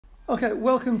Okay,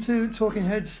 welcome to Talking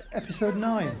Heads episode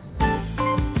 9.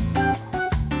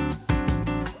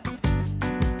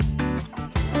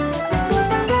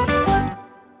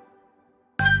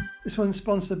 This one's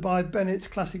sponsored by Bennetts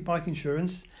Classic Bike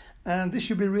Insurance, and this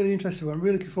should be a really interesting one. I'm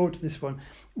really looking forward to this one.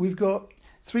 We've got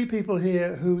 3 people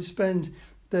here who spend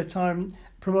their time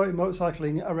promoting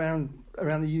motorcycling around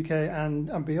the UK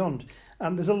and beyond.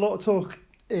 And there's a lot of talk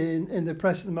in the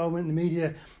press at the moment, in the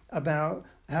media, about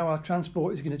how our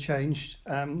transport is going to change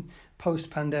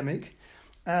post-pandemic.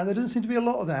 And there doesn't seem to be a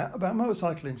lot of that about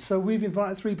motorcycling. So we've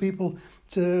invited 3 people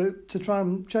to try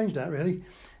and change that, really.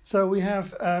 So we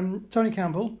have Tony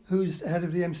Campbell, who's head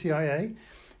of the MCIA.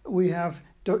 We have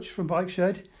Dutch from Bike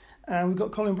Shed, and we've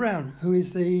got Colin Brown, who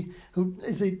is the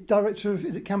director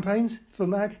of campaigns for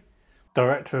MAG.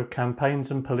 Director of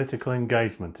Campaigns and Political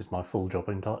Engagement is my full job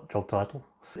title.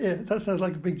 Yeah, that sounds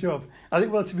like a big job. I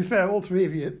think, well, to be fair, all 3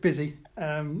 of you are busy,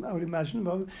 I would imagine, at the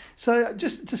moment. So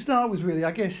just to start with, really,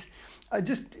 I guess,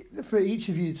 just for each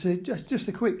of you to just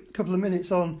a quick couple of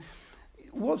minutes on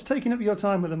what's taking up your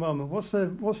time at the moment. What's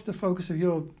the focus of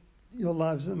your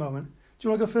lives at the moment? Do you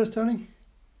want to go first, Tony?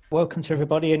 Welcome to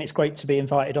everybody, and it's great to be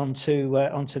invited onto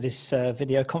this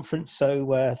video conference.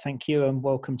 So thank you and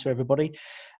welcome to everybody.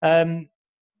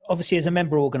 Obviously, as a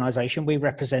member organisation, we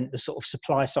represent the sort of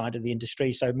supply side of the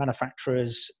industry, so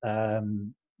manufacturers,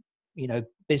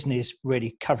 business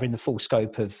really covering the full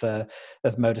scope of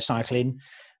motorcycling.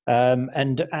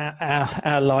 And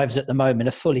our lives at the moment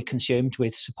are fully consumed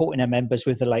with supporting our members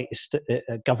with the latest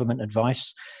government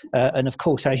advice. And of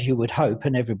course, as you would hope,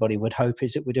 and everybody would hope,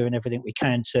 is that we're doing everything we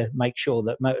can to make sure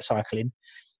that motorcycling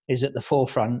is at the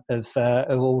forefront of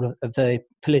all of the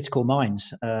political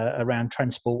minds around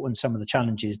transport and some of the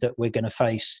challenges that we're going to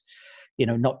face,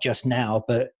 not just now,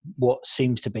 but what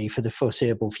seems to be for the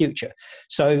foreseeable future.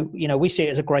 So, we see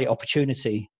it as a great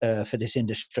opportunity for this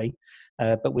industry,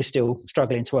 but we're still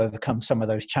struggling to overcome some of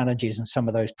those challenges and some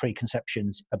of those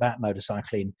preconceptions about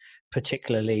motorcycling,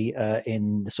 particularly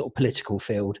in the sort of political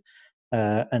field.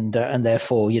 And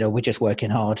therefore, we're just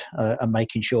working hard and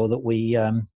making sure that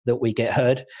we get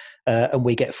heard and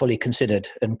we get fully considered.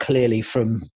 And clearly,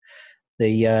 from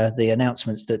the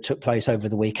announcements that took place over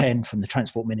the weekend from the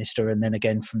Transport Minister and then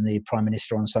again from the Prime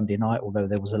Minister on Sunday night, although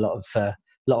there was a lot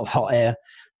of hot air,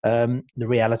 the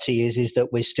reality is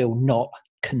that we're still not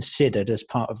considered as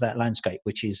part of that landscape,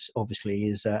 which is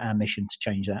obviously our mission to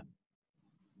change that.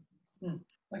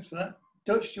 Thanks for that.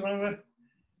 Dutch, do you want to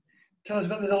tell us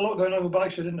about? There's a lot going on with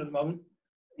Bike Shed, isn't there, at the moment?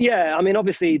 Yeah, I mean,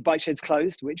 obviously Bike Shed's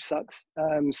closed, which sucks.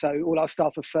 So all our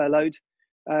staff are furloughed.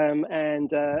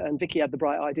 And Vicky had the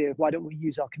bright idea of why don't we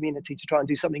use our community to try and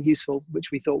do something useful,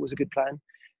 which we thought was a good plan.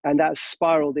 And that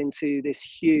spiraled into this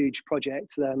huge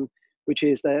project, which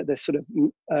is the sort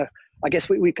of, I guess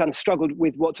we kind of struggled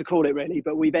with what to call it really,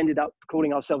 but we've ended up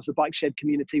calling ourselves the Bike Shed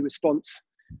Community Response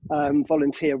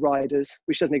Volunteer Riders,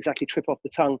 which doesn't exactly trip off the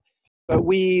tongue. But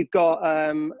we've got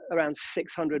around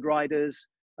 600 riders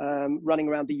running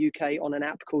around the UK on an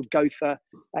app called Gopher,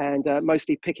 and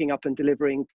mostly picking up and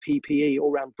delivering PPE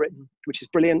all around Britain, which is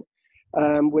brilliant.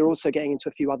 We're also getting into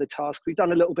a few other tasks. We've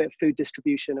done a little bit of food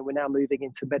distribution, and we're now moving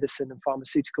into medicine and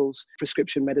pharmaceuticals,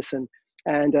 prescription medicine.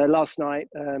 And last night,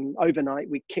 overnight,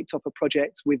 we kicked off a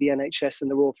project with the NHS and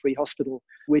the Royal Free Hospital,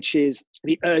 which is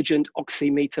the Urgent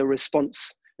Oximeter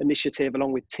Response Initiative,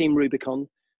 along with Team Rubicon,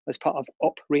 as part of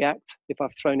Op React, if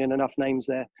I've thrown in enough names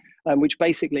there, which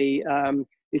basically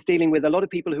is dealing with a lot of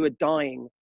people who are dying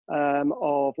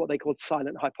of what they call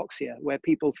silent hypoxia, where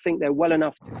people think they're well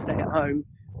enough to stay at home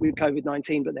with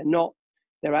COVID-19, but they're not.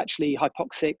 They're actually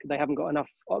hypoxic. They haven't got enough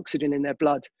oxygen in their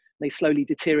blood. They slowly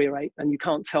deteriorate, and you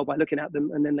can't tell by looking at them,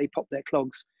 and then they pop their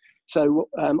clogs. So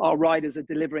our riders are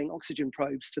delivering oxygen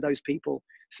probes to those people.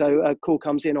 So a call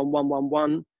comes in on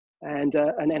 111, and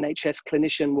an NHS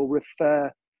clinician will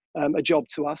refer a job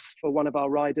to us for one of our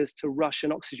riders to rush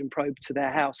an oxygen probe to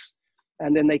their house.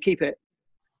 And then they keep it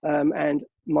and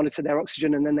monitor their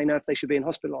oxygen, and then they know if they should be in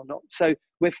hospital or not. So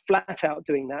we're flat out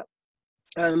doing that.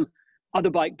 Other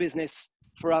bike business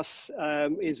for us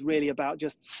is really about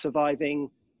just surviving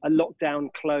a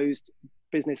lockdown closed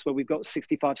business where we've got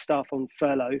 65 staff on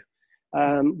furlough,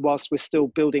 whilst we're still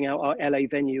building out our LA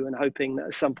venue and hoping that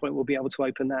at some point we'll be able to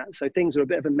open that. So things are a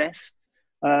bit of a mess.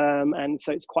 And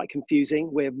so it's quite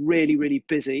confusing. We're really, really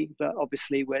busy, but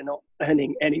obviously we're not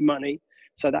earning any money.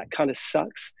 So that kind of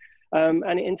sucks.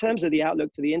 And in terms of the outlook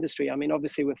for the industry, I mean,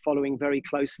 obviously we're following very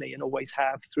closely and always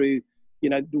have through,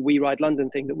 the We Ride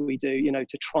London thing that we do,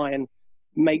 to try and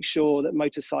make sure that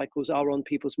motorcycles are on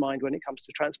people's mind when it comes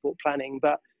to transport planning.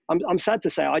 But I'm sad to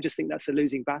say, I just think that's a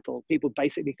losing battle. People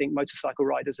basically think motorcycle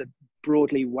riders are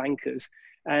broadly wankers.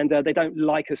 and they don't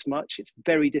like us much. It's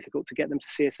very difficult to get them to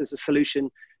see us as a solution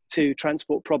to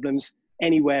transport problems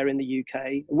anywhere in the UK.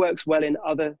 It works well in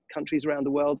other countries around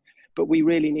the world, but we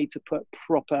really need to put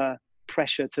proper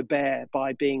pressure to bear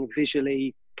by being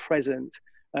visually present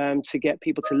to get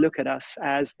people to look at us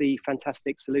as the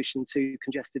fantastic solution to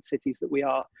congested cities that we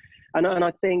are. And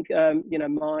I think,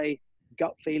 my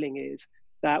gut feeling is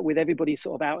that with everybody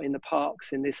sort of out in the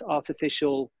parks in this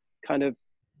artificial kind of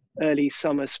early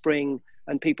summer, spring,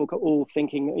 and people all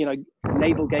thinking,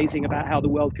 navel gazing about how the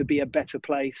world could be a better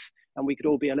place and we could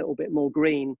all be a little bit more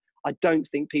green. I don't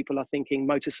think people are thinking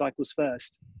motorcycles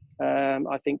first.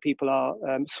 I think people are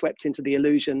swept into the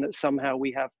illusion that somehow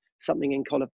we have something in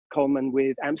common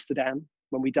with Amsterdam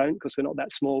when we don't, because we're not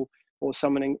that small, or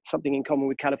something in common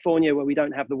with California where we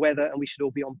don't have the weather and we should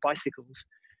all be on bicycles.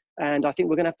 And I think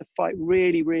we're going to have to fight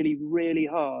really, really, really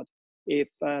hard if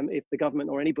the government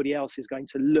or anybody else is going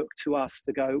to look to us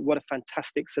to go, what a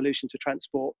fantastic solution to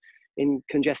transport in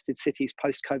congested cities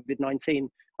post-COVID-19.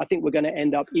 I think we're going to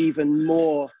end up even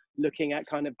more looking at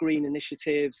kind of green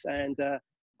initiatives and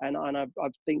I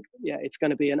think, it's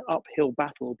going to be an uphill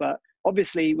battle, but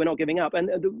obviously we're not giving up. And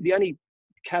the only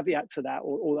caveat to that,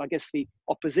 or I guess the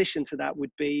opposition to that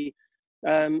would be,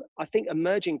 I think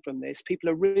emerging from this, people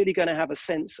are really going to have a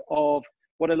sense of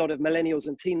what a lot of millennials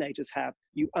and teenagers have.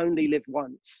 You only live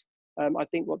once. I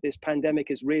think what this pandemic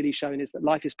has really shown is that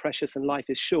life is precious and life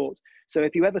is short. So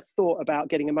if you ever thought about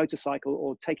getting a motorcycle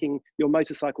or taking your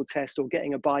motorcycle test or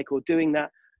getting a bike or doing that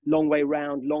long way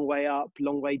round, long way up,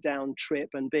 long way down trip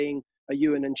and being a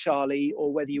Ewan and Charlie,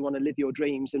 or whether you want to live your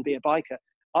dreams and be a biker,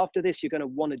 after this, you're going to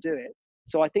want to do it.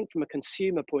 So I think from a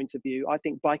consumer point of view, I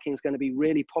think biking is going to be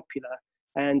really popular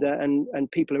and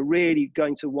people are really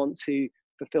going to want to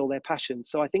fulfill their passions.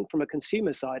 So I think from a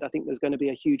consumer side, I think there's going to be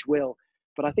a huge will.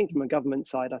 But I think from a government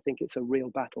side, I think it's a real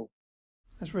battle.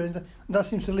 That's really, that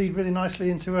seems to lead really nicely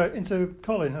into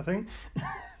Colin, I think.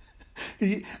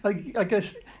 I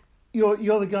guess you're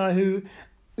the guy who,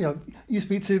 you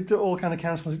speak to all kind of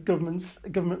councils, government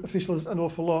officials an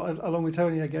awful lot, along with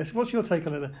Tony, I guess. What's your take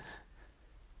on it then?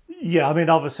 Yeah, I mean,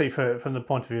 obviously, from the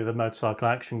point of view of the Motorcycle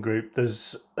Action Group,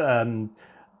 there's an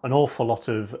awful lot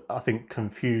of, I think,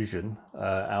 confusion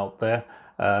out there.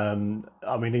 I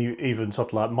mean, even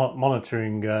sort of like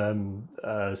monitoring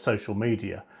social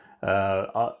media.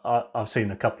 I've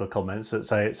seen a couple of comments that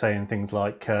saying things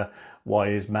like, why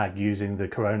is MAG using the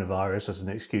coronavirus as an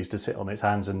excuse to sit on its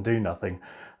hands and do nothing?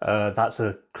 That's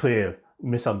a clear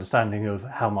misunderstanding of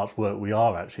how much work we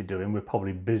are actually doing. We're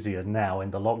probably busier now in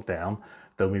the lockdown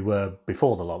than we were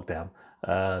before the lockdown.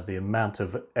 The amount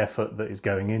of effort that is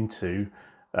going into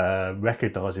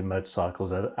recognising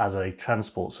motorcycles as a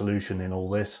transport solution in all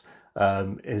this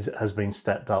has been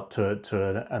stepped up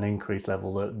to an increased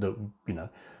level that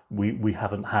we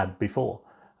haven't had before.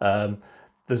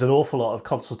 There's an awful lot of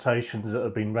consultations that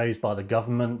have been raised by the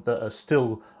government that are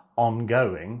still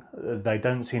ongoing. They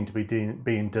don't seem to be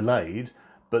being delayed,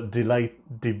 but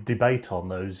debate on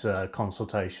those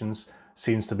consultations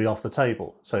seems to be off the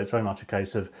table. So it's very much a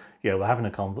case of, we're having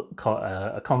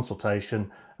a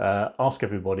consultation, ask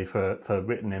everybody for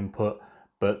written input,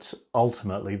 but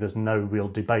ultimately there's no real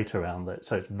debate around it.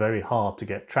 So it's very hard to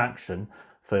get traction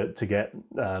to get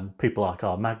people like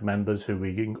our MAG members, who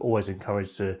we always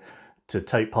encourage to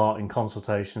take part in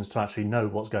consultations, to actually know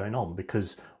what's going on,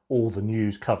 because all the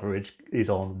news coverage is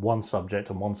on one subject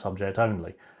and one subject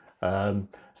only.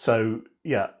 So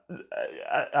yeah,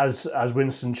 as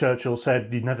Winston Churchill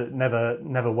said, you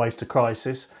never waste a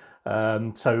crisis.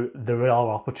 So there are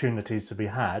opportunities to be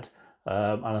had,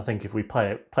 and I think if we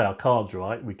play our cards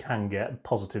right, we can get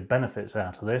positive benefits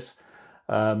out of this.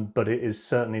 But it is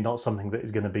certainly not something that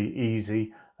is going to be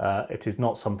easy. It is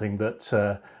not something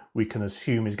that we can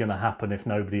assume is going to happen if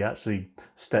nobody actually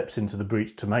steps into the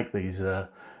breach to make these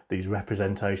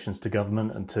representations to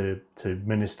government and to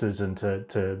ministers and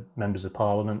to members of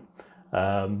parliament.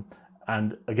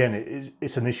 And again,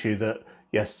 it's an issue that,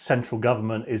 yes, central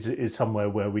government is somewhere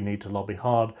where we need to lobby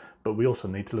hard, but we also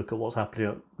need to look at what's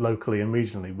happening locally and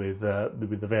regionally with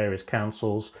the various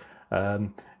councils.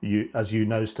 As you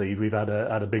know, Steve, we've had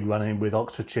a big run-in with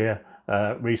Oxfordshire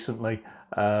recently.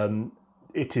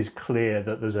 It is clear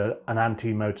that there's an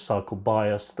anti-motorcycle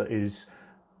bias that is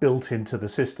built into the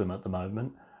system at the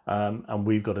moment, and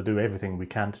we've got to do everything we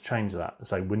can to change that.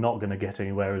 So we're not going to get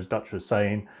anywhere, as Dutch was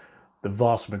saying. The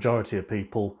vast majority of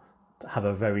people have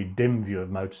a very dim view of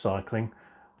motorcycling.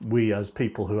 We, as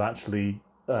people who actually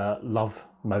love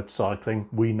motorcycling,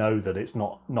 we know that it's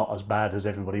not as bad as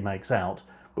everybody makes out,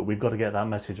 but we've got to get that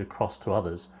message across to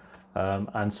others.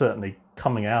 And certainly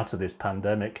coming out of this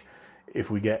pandemic, if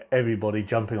we get everybody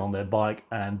jumping on their bike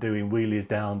and doing wheelies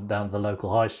down the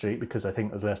local high street because they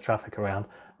think there's less traffic around,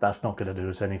 that's not going to do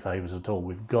us any favours at all.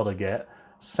 We've got to get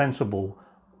sensible,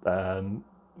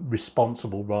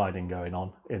 responsible riding going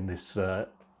on in this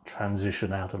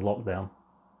transition out of lockdown.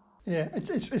 Yeah,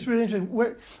 it's really interesting.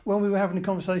 When we were having a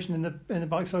conversation in the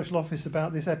BikeSocial office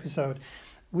about this episode,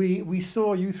 we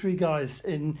saw you three guys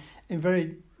in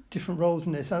very different roles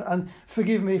in this, and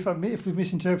forgive me if we've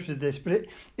misinterpreted this, but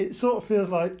it sort of feels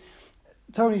like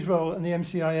Tony's role in the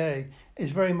MCIA is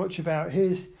very much about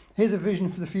here's a vision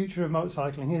for the future of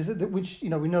motorcycling. Which we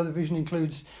know the vision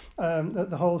includes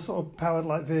the whole sort of powered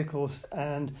light vehicles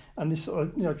and this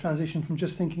sort of transition from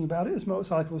just thinking about it as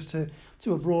motorcycles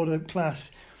to a broader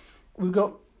class. We've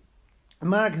got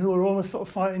Mag, who are almost sort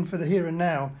of fighting for the here and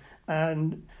now,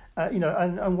 and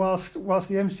whilst the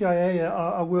MCIA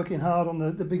are working hard on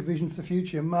the big vision for the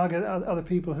future, Mag are other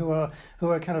people who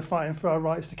are kind of fighting for our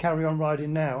rights to carry on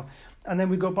riding now. And then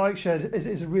we've got Bike Shed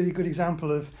is a really good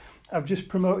example of just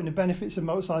promoting the benefits of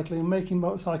motorcycling and making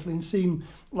motorcycling seem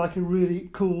like a really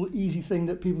cool, easy thing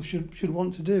that people should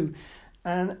want to do.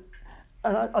 And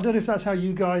I don't know if that's how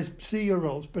you guys see your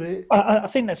roles, but I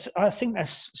think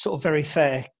that's sort of very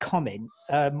fair comment.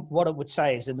 What I would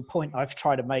say is, and the point I've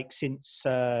tried to make since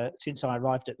I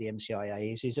arrived at the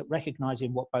MCIA is that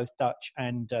recognising what both Dutch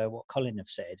and what Colin have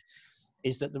said,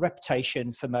 is that the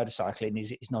reputation for motorcycling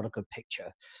is not a good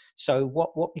picture. So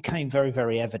what became very,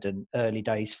 very evident early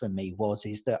days for me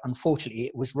is that unfortunately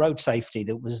it was road safety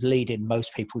that was leading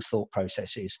most people's thought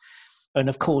processes. And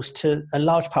of course, to a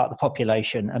large part of the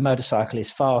population, a motorcycle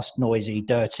is fast, noisy,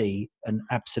 dirty, and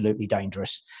absolutely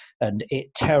dangerous. And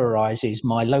it terrorises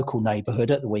my local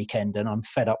neighbourhood at the weekend, and I'm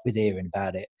fed up with hearing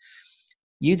about it.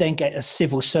 You then get a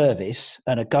civil service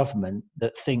and a government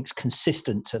that thinks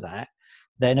consistent to that.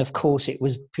 Then, of course, it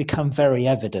was become very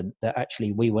evident that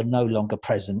actually we were no longer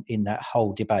present in that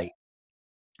whole debate.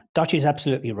 Dutch is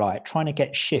absolutely right. Trying to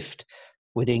get shift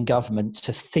within government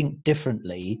to think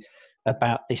differently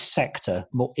about this sector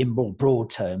in more broad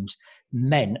terms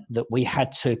meant that we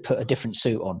had to put a different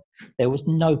suit on. There was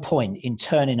no point in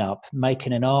turning up,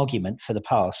 making an argument for the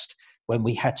past when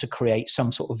we had to create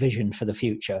some sort of vision for the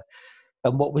future.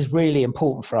 And what was really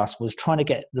important for us was trying to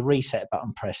get the reset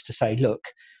button pressed to say, look,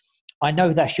 I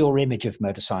know that's your image of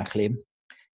motorcycling.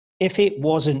 If it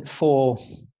wasn't for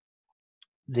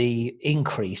the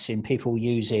increase in people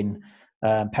using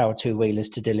power two-wheelers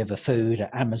to deliver food,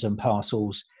 Amazon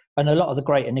parcels, and a lot of the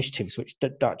great initiatives which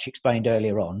Dutch explained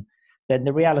earlier on, then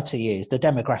the reality is the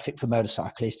demographic for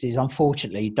motorcyclists is,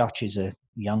 unfortunately, Dutch is a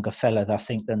younger fella, I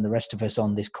think, than the rest of us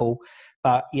on this call.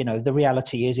 But, the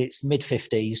reality is it's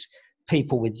mid-50s,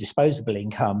 people with disposable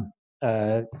income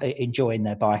enjoying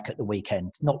their bike at the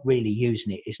weekend, not really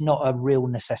using it. It's not a real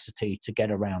necessity to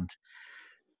get around.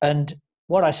 And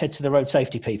what I said to the road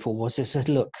safety people was, I said,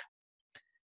 look,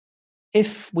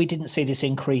 if we didn't see this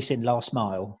increase in last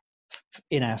mile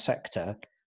in our sector,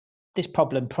 this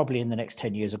problem probably in the next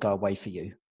 10 years will go away for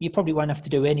you. You probably won't have to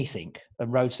do anything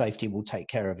and road safety will take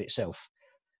care of itself.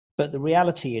 But the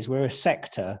reality is we're a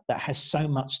sector that has so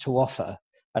much to offer,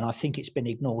 and I think it's been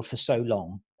ignored for so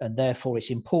long, and therefore it's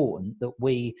important that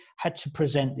we had to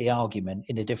present the argument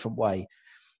in a different way.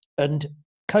 And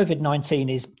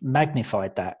COVID-19 has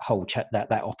magnified that whole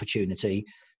that opportunity.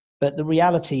 But the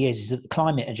reality is that the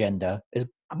climate agenda has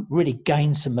really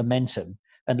gained some momentum.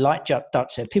 And like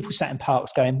Dutch said, people sat in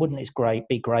parks going, wouldn't it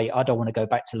be great? I don't want to go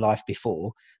back to life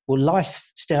before. Well,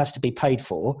 life still has to be paid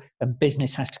for and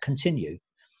business has to continue.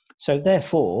 So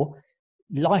therefore,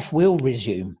 life will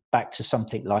resume back to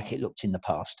something like it looked in the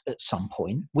past at some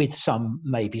point, with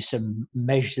maybe some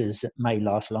measures that may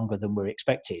last longer than we're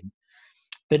expecting.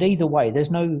 But either way,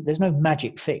 there's no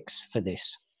magic fix for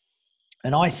this.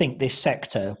 And I think this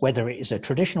sector, whether it is a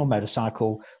traditional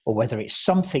motorcycle or whether it's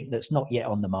something that's not yet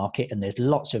on the market, and there's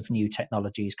lots of new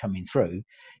technologies coming through,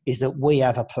 is that we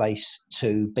have a place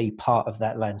to be part of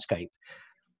that landscape.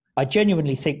 I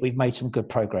genuinely think we've made some good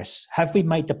progress. Have we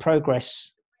made the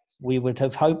progress we would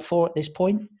have hoped for at this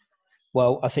point?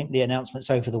 Well, I think the announcements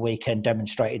over the weekend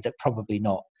demonstrated that probably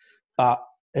not. But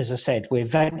as I said, we're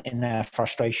venting our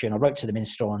frustration. I wrote to the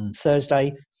Minister on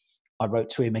Thursday. I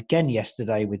wrote to him again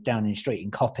yesterday with Downing Street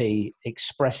in copy,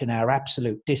 expressing our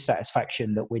absolute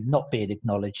dissatisfaction that we're not being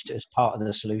acknowledged as part of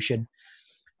the solution.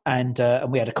 And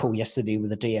we had a call yesterday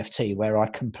with the DFT where I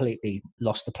completely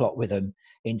lost the plot with them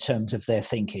in terms of their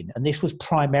thinking. And this was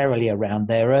primarily around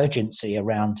their urgency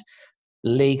around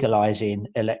legalising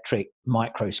electric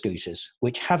micro scooters,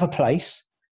 which have a place,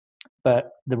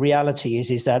 but the reality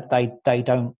is that they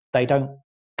don't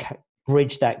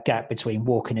bridge that gap between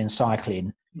walking and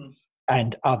cycling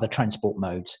and other transport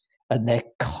modes. and their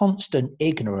constant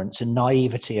ignorance and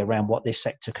naivety around what this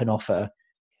sector can offer.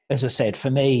 As I said, for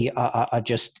me, I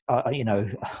just, you know,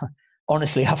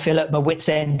 honestly, I feel at my wit's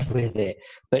end with it.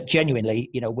 But genuinely,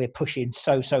 you know, we're pushing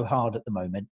so hard at the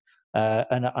moment.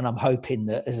 And I'm hoping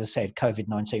that, as I said,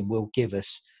 COVID-19 will give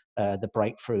us the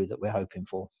breakthrough that we're hoping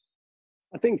for.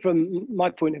 I think from my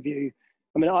point of view,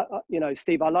 I mean, you know,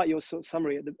 Steve, I like your sort of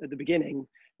summary at the beginning,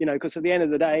 you know, because at the end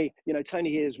of the day, you know, Tony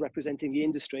here is representing the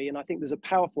industry. And I think there's a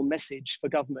powerful message for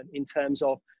government in terms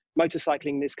of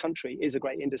motorcycling in this country is a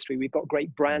great industry. We've got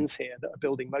great brands here that are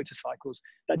building motorcycles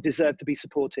that deserve to be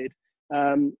supported.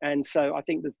 And so I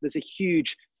think there's a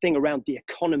huge thing around the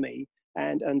economy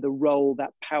and the role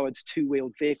that powered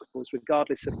two-wheeled vehicles,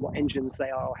 regardless of what engines they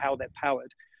are or how they're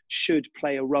powered, should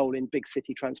play a role in big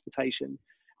city transportation.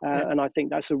 And I think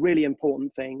that's a really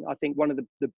important thing. I think one of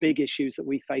the big issues that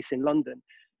we face in London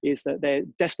is that they're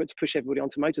desperate to push everybody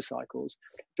onto motorcycles.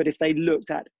 But if they looked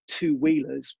at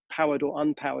two-wheelers, powered or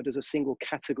unpowered, as a single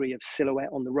category of silhouette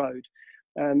on the road,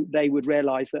 they would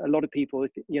realize that a lot of people,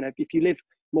 if you live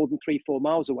more than 3-4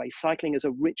 miles away, cycling is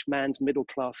a rich man's middle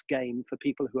class game for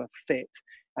people who are fit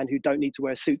and who don't need to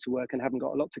wear a suit to work and haven't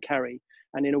got a lot to carry.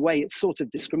 And in a way, it's sort of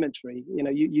discriminatory. You know,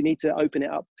 you need to open it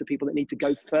up to people that need to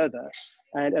go further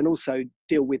and also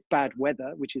deal with bad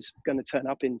weather, which is going to turn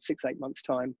up in 6-8 months'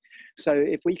 time. So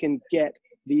if we can get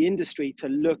the industry to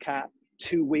look at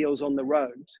two wheels on the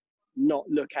road, not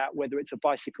look at whether it's a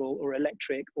bicycle or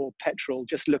electric or petrol,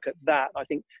 just look at that, I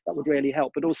think that would really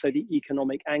help. But also the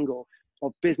economic angle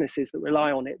of businesses that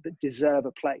rely on it that deserve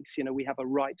a place. You know, we have a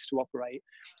right to operate.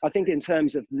 I think in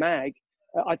terms of MAG,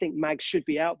 I think MAG should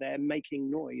be out there making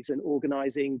noise and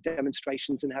organizing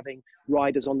demonstrations and having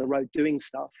riders on the road doing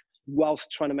stuff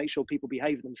whilst trying to make sure people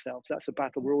behave themselves. That's a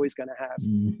battle we're always going to have.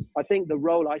 I think the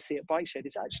role I see at BikeShed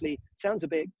is actually, sounds a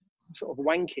bit sort of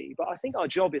wanky, but I think our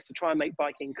job is to try and make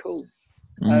biking cool.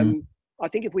 I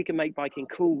think if we can make biking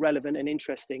cool, relevant and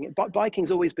interesting,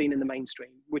 biking's always been in the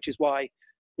mainstream, which is why,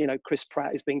 you know, Chris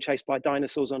Pratt is being chased by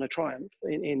dinosaurs on a Triumph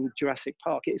in Jurassic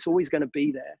Park. It's always going to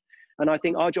be there. And I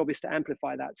think our job is to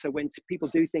amplify that. So when people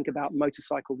do think about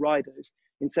motorcycle riders,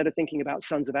 instead of thinking about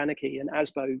Sons of Anarchy and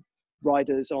ASBO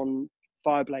riders on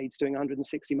Fireblades doing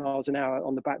 160 miles an hour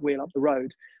on the back wheel up the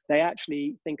road, they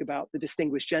actually think about the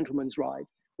Distinguished Gentleman's Ride,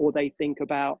 or they think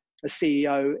about a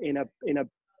CEO in a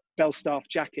Belstaff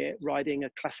jacket riding a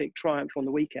classic Triumph on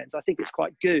the weekends. I think it's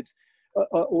quite good.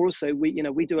 Also,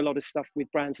 we do a lot of stuff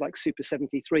with brands like Super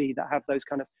 73 that have those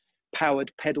kind of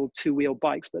powered pedal two-wheel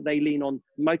bikes, but they lean on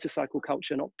motorcycle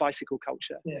culture, not bicycle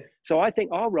culture. So I think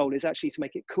our role is actually to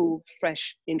make it cool,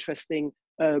 fresh, interesting,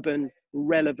 urban,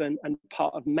 relevant, and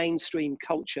part of mainstream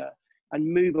culture, and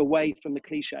move away from the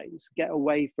cliches, get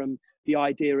away from the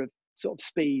idea of sort of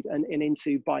speed and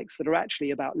into bikes that are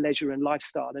actually about leisure and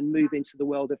lifestyle, and move into the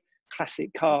world of classic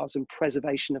cars and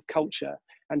preservation of culture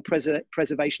and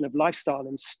preservation of lifestyle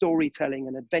and storytelling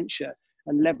and adventure,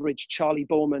 and leverage Charlie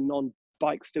Borman on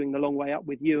bikes doing the long way up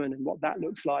with Ewan and what that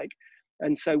looks like.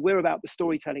 And so we're about the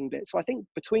storytelling bit. So I think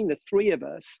between the three of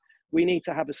us, we need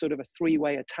to have a sort of a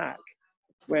three-way attack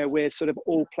where we're sort of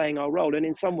all playing our role. And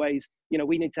in some ways, you know,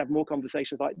 we need to have more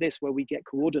conversations like this where we get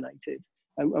coordinated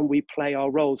and we play our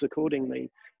roles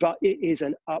accordingly. But it is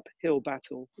an uphill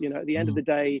battle. You know, at the end of the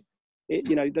day,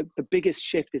 the biggest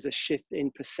shift is a shift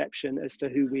in perception as to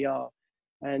who we are.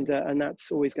 And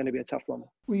that's always going to be a tough one.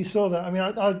 Well, you saw that. I mean,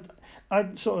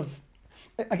 I sort of,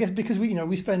 I guess because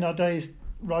we spend our days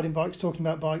riding bikes, talking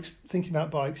about bikes, thinking about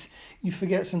bikes, you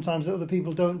forget sometimes that other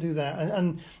people don't do that.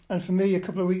 And for me, a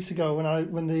couple of weeks ago, when I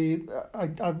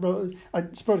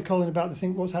spoke to Colin about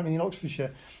what's happening in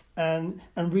Oxfordshire, and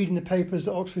reading the papers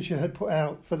that Oxfordshire had put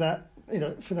out for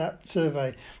that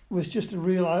survey was just a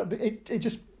real. It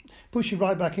just puts you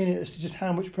right back in it as to just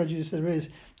how much prejudice there is.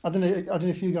 I don't know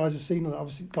if you guys have seen that.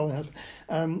 Obviously, Colin has.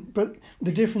 But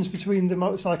the difference between the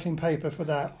motorcycling paper for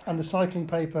that and the cycling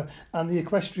paper and the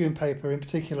equestrian paper in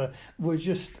particular was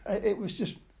just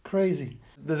crazy.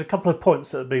 There's a couple of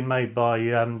points that have been made by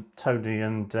Tony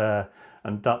and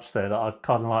Dutch there that I'd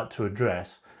kind of like to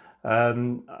address. I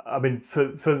mean,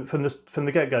 from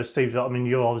the get-go, Steve, I mean,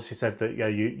 you obviously said that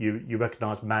you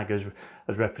recognise MAG as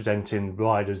representing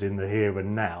riders in the here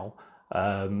and now,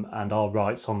 and our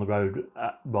rights on the road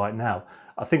right now.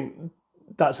 I think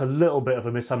that's a little bit of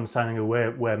a misunderstanding of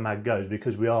where MAG goes,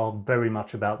 because we are very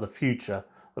much about the future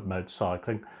of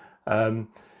motorcycling.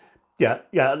 Like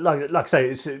I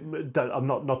say, I'm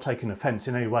not taking offence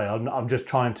in any way. I'm just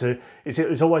trying to.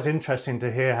 It's always interesting to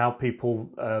hear how people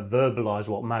verbalise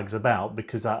what MAG's about,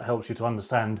 because that helps you to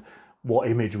understand what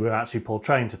image we're actually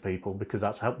portraying to people, because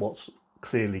that's what's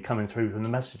clearly coming through from the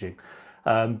messaging.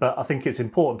 But I think it's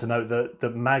important to note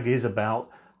that MAG is about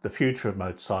the future of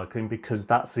motorcycling, because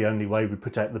that's the only way we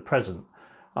protect the present.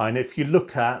 And if you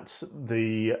look at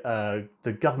the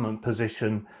government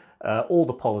position, all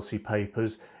the policy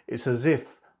papers, it's as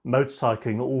if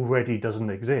motorcycling already doesn't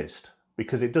exist,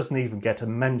 because it doesn't even get a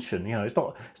mention. You know, it's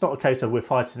not a case of we're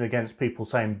fighting against people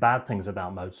saying bad things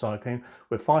about motorcycling.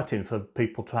 We're fighting for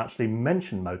people to actually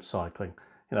mention motorcycling.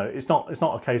 You know, it's not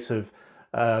a case of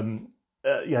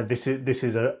this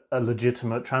is a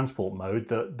legitimate transport mode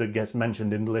that gets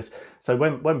mentioned in the list. So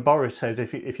when Boris says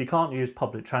if you can't use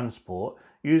public transport,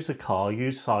 use a car,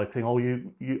 use cycling,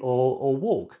 or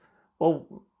walk.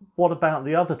 Well, what about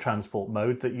the other transport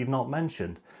mode that you've not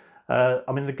mentioned?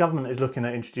 I mean, the government is looking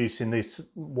at introducing this,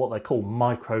 what they call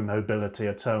micro-mobility,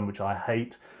 a term which I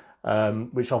hate,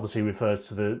 which obviously refers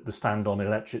to the stand-on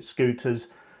electric scooters.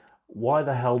 Why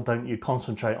the hell don't you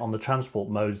concentrate on the transport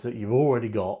modes that you've already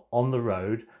got on the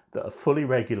road that are fully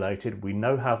regulated? We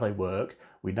know how they work.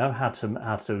 We know how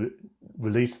to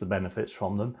release the benefits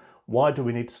from them. Why do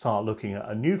we need to start looking at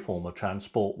a new form of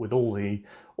transport with all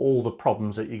the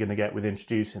problems that you're going to get with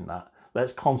introducing that?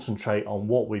 Let's concentrate on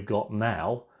what we've got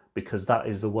now, because that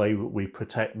is the way we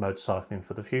protect motorcycling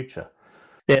for the future.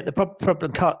 Yeah, the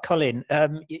problem, Colin,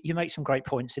 you make some great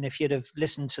points. And if you'd have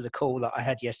listened to the call that I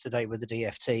had yesterday with the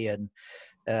DFT, and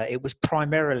it was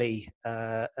primarily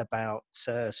about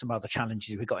some other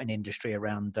challenges we've got in industry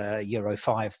around Euro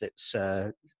 5 that's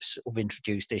sort of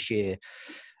introduced this year.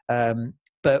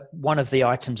 But one of the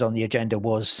items on the agenda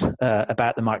was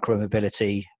about the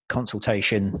micromobility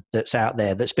consultation that's out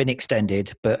there, that's been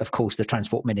extended. But of course, the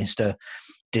Transport Minister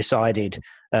decided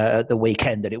at the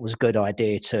weekend that it was a good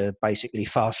idea to basically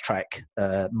fast track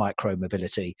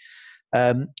micromobility.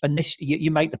 And this, you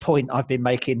make the point I've been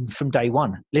making from day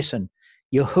one. Listen,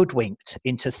 you're hoodwinked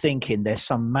into thinking there's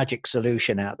some magic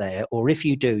solution out there, or if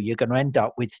you do, you're going to end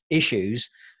up with issues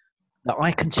that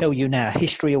I can tell you now.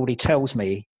 History already tells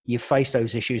me you've faced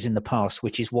those issues in the past,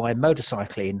 which is why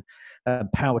motorcycling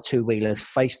and power two-wheelers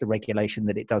face the regulation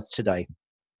that it does today.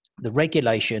 The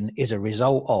regulation is a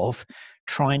result of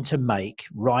trying to make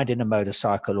riding a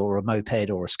motorcycle or a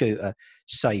moped or a scooter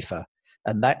safer.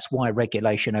 And that's why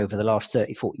regulation over the last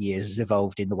 30, 40 years has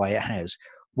evolved in the way it has.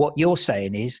 What you're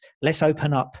saying is, let's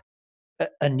open up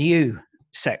a new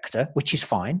sector, which is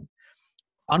fine,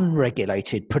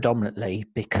 unregulated predominantly,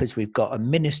 because we've got a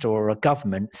minister or a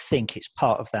government think it's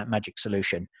part of that magic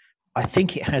solution. I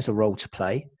think it has a role to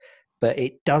play, but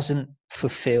it doesn't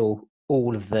fulfill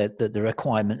all of the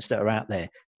requirements that are out there.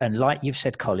 And like you've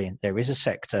said, Colin, there is a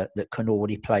sector that can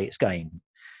already play its game.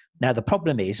 Now, the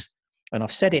problem is, and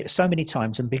I've said it so many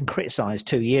times and been criticised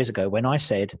 2 years ago when I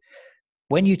said,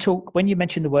 when you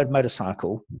mention the word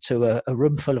motorcycle to a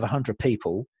room full of 100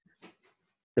 people,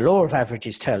 the law of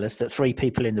averages tell us that 3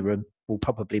 people in the room will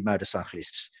probably be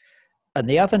motorcyclists. And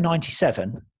the other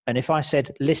 97, and if I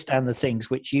said list down the things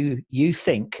which you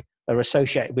think are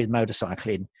associated with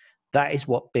motorcycling, that is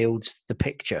what builds the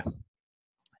picture.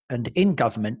 And in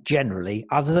government, generally,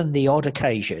 other than the odd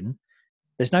occasion,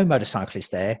 there's no motorcyclists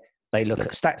there. They look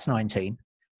at Stats 19,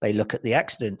 they look at the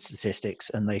accident statistics,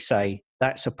 and they say,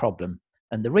 that's a problem.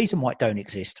 And the reason why it don't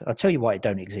exist, I'll tell you why it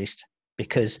don't exist,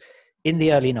 because in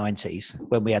the early 90s,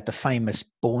 when we had the famous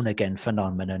born again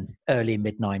phenomenon, early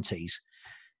mid-90s,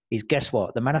 is guess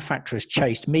what? The manufacturers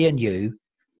chased me and you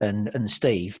and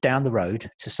Steve down the road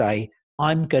to say,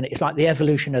 it's like the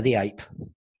evolution of the ape.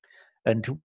 And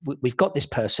we've got this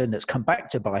person that's come back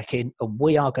to biking, and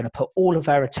we are going to put all of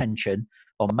our attention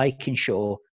on making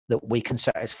sure that we can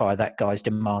satisfy that guy's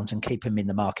demands and keep him in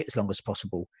the market as long as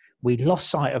possible. We lost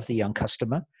sight of the young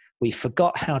customer. We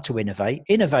forgot how to innovate.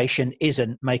 Innovation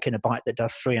isn't making a bike that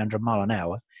does 300 mile an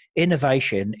hour.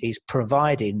 Innovation is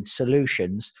providing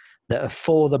solutions that are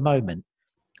for the moment.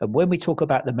 And when we talk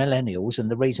about the millennials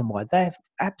and the reason why they're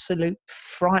absolute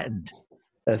frightened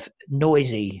of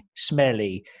noisy,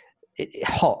 smelly,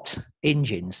 hot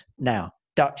engines. Now,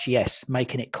 Dutch, yes,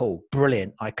 making it cool,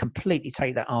 brilliant. I completely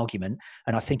take that argument,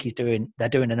 and I think they're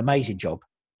doing an amazing job.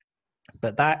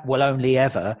 But that will only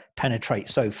ever penetrate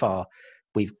so far.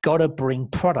 We've got to bring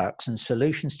products and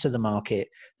solutions to the market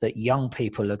that young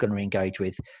people are going to engage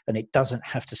with, and it doesn't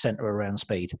have to center around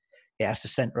speed. It has to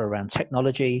center around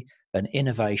technology and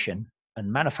innovation.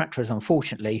 And manufacturers,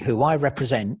 unfortunately, who I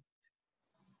represent,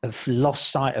 have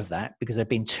lost sight of that because they've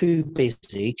been too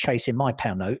busy chasing my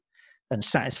pound note and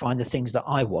satisfying the things that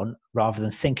I want rather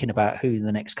than thinking about who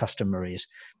the next customer is.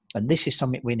 And this is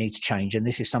something we need to change. And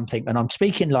this is something, and I'm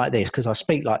speaking like this because I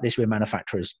speak like this with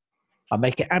manufacturers. I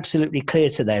make it absolutely clear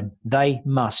to them they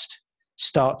must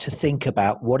start to think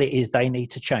about what it is they need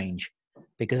to change,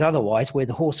 because otherwise we're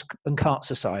the horse and cart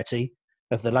society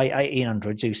of the late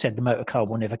 1800s who said the motor car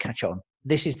will never catch on.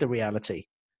 This is the reality,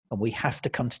 and we have to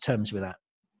come to terms with that.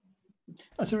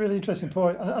 That's a really interesting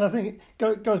point, and I think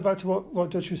it goes back to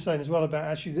what Dutch was saying as well about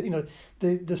actually,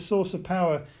 the source of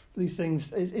power for these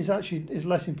things is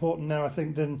less important now, I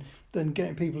think, than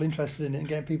getting people interested in it and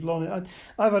getting people on it.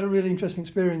 I've had a really interesting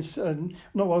experience,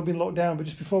 not while we've been locked down, but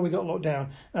just before we got locked down.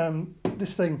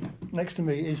 This thing next to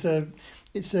me is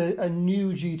it's a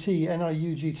new GT,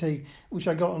 NIU GT, which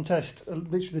I got on test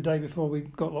literally the day before we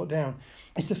got locked down.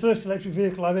 It's the first electric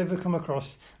vehicle I've ever come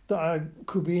across that I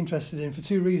could be interested in for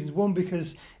two reasons. One,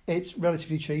 because it's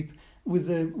relatively cheap. With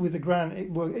the grand,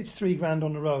 it's $3,000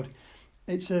 on the road.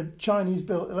 It's a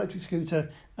Chinese-built electric scooter.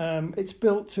 It's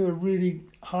built to a really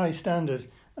high standard,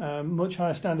 much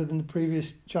higher standard than the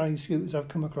previous Chinese scooters I've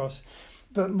come across.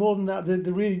 But more than that,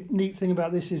 the really neat thing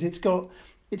about this is it's got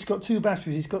two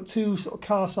batteries. It's got two sort of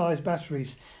car-sized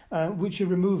batteries, which are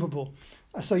removable.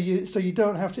 So you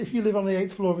don't have to. If you live on the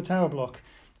 8th floor of a tower block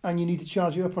and you need to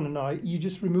charge it up on a night, you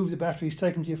just remove the batteries,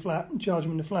 take them to your flat, and charge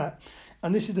them in the flat.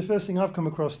 And this is the first thing I've come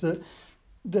across that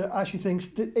actually thinks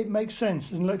that it makes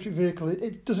sense as an electric vehicle.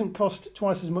 It doesn't cost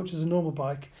twice as much as a normal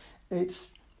bike. It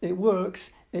works.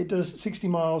 It does 60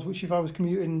 miles, which if I was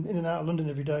commuting in and out of London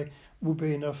every day would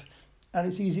be enough, and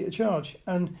it's easy to charge.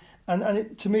 And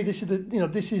to me,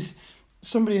 this is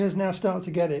somebody has now started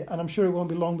to get it, and I'm sure it won't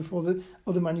be long before the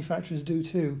other manufacturers do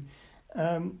too.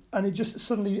 And it just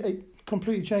suddenly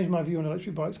completely changed my view on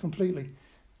electric bikes completely.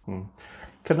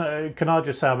 Can I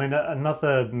just say, I mean,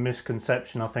 another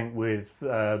misconception I think with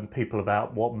people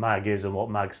about what MAG is and what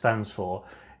MAG stands for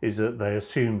is that they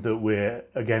assume that we're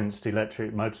against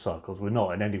electric motorcycles. We're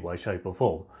not in any way, shape or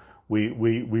form.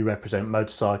 We represent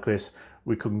motorcyclists.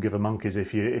 We couldn't give a monkeys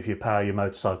if you power your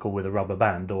motorcycle with a rubber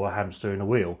band or a hamster in a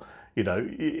wheel.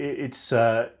 It's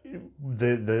the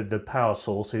power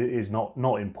source is not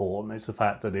important. It's the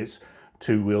fact that it's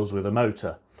two wheels with a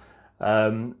motor.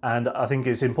 And I think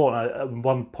it's important.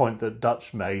 One point that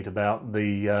Dutch made about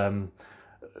the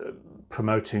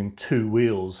promoting two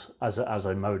wheels as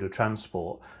a mode of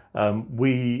transport.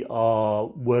 We are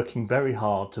working very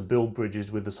hard to build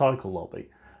bridges with the cycle lobby.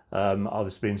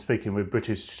 I've been speaking with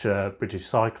British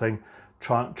Cycling,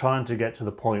 trying to get to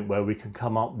the point where we can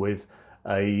come up with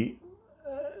a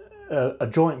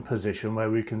joint position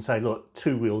where we can say, look,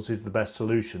 two wheels is the best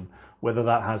solution, whether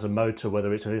that has a motor,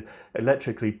 whether it's an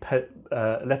electrically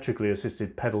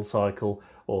assisted pedal cycle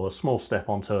or a small step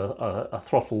onto a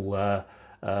throttle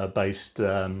based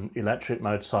electric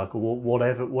motorcycle,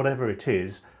 whatever it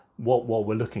is. What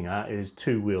we're looking at is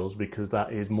two wheels because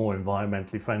that is more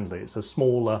environmentally friendly. It's a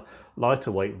smaller,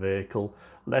 lighter weight vehicle,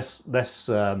 less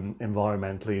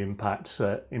environmentally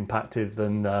impacted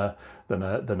than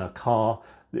a car.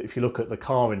 If you look at the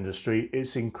car industry,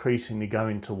 it's increasingly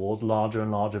going towards larger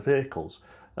and larger vehicles.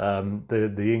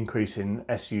 The increase in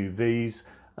SUVs,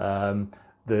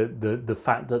 the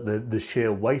fact that the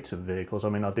sheer weight of vehicles. I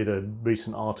mean, I did a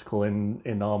recent article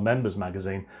in our members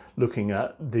magazine looking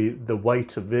at the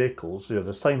weight of vehicles,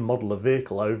 the same model of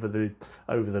vehicle over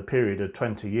the period of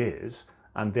 20 years,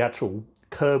 and the actual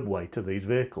curb weight of these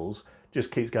vehicles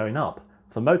just keeps going up.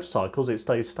 For motorcycles, it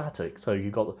stays static. So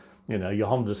you've got your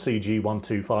Honda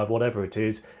CG125, whatever it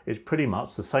is pretty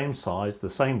much the same size, the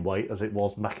same weight as it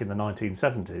was back in the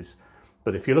 1970s.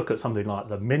 But if you look at something like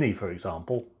the Mini, for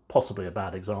example, possibly a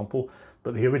bad example,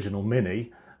 but the original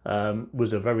Mini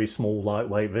was a very small,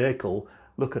 lightweight vehicle.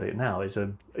 Look at it now; it's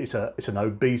an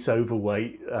obese,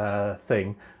 overweight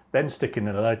thing. Then sticking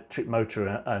an electric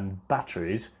motor and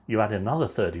batteries, you add another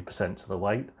 30% to the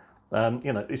weight.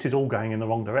 This is all going in the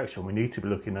wrong direction. We need to be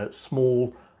looking at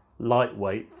small,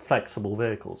 lightweight, flexible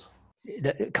vehicles.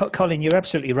 Colin, you're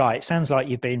absolutely right. It sounds like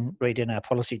you've been reading our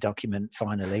policy document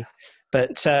finally.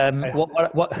 But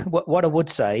what I would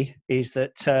say is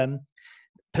that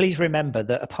please remember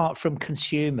that apart from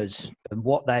consumers and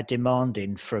what they're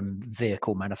demanding from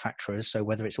vehicle manufacturers, so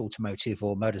whether it's automotive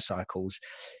or motorcycles,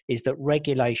 is that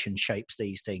regulation shapes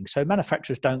these things. So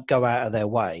manufacturers don't go out of their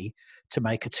way to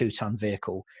make a 2-ton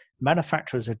vehicle.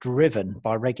 Manufacturers are driven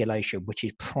by regulation, which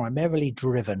is primarily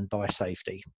driven by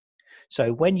safety.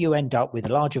 So when you end up with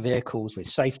larger vehicles with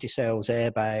safety cells,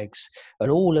 airbags, and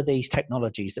all of these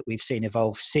technologies that we've seen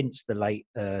evolve since the late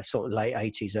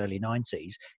 80s, early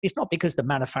 90s, it's not because the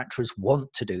manufacturers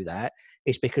want to do that.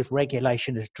 It's because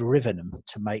regulation has driven them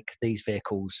to make these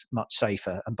vehicles much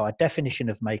safer. And by definition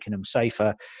of making them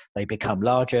safer, they become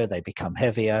larger, they become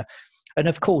heavier. And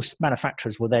of course,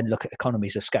 manufacturers will then look at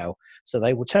economies of scale. So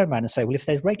they will turn around and say, well, if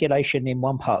there's regulation in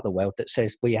one part of the world that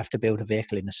says we have to build a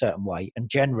vehicle in a certain way, and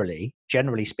generally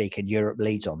speaking, Europe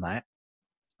leads on that,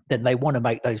 then they want to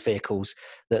make those vehicles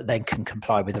that then can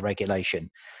comply with the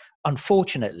regulation.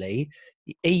 Unfortunately,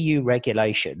 the EU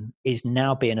regulation is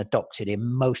now being adopted in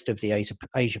most of the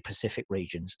Asia Pacific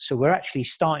regions. So we're actually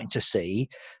starting to see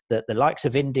that the likes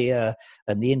of India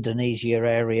and the Indonesia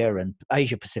area and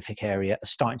Asia Pacific area are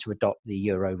starting to adopt the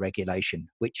Euro regulation,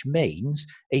 which means,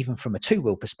 even from a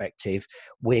two-wheel perspective,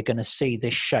 we're going to see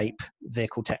this shape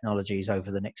vehicle technologies over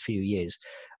the next few years.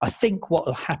 I think what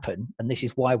will happen, and this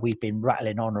is why we've been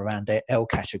rattling on around the L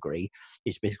category,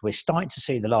 is because we're starting to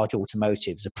see the large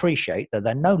automotives appreciate that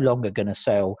they're no longer going to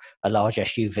sell a large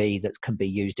SUV that can be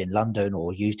used in London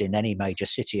or used in any major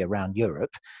city around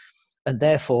Europe. And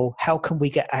therefore, how can we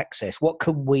get access? What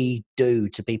can we do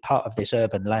to be part of this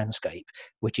urban landscape?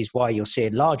 Which is why you're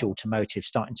seeing large automotives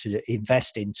starting to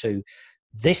invest into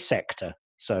this sector.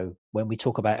 So when we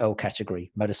talk about L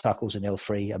category, motorcycles and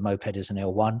L3 and moped is an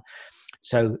L1.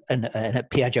 So and a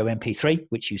Piaggio MP3,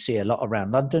 which you see a lot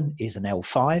around London, is an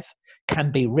L5,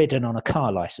 can be ridden on a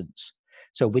car license.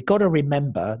 So we've got to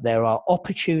remember there are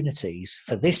opportunities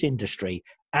for this industry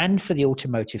and for the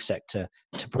automotive sector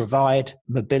to provide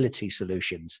mobility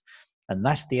solutions. And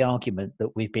that's the argument that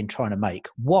we've been trying to make.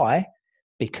 Why?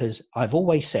 Because I've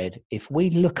always said, if we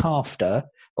look after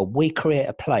or we create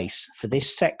a place for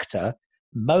this sector,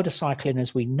 motorcycling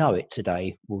as we know it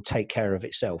today will take care of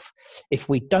itself. If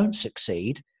we don't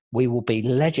succeed, we will be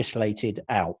legislated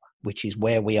out, which is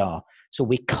where we are. So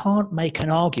we can't make an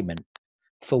argument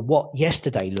for what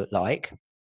yesterday looked like.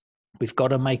 We've got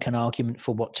to make an argument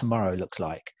for what tomorrow looks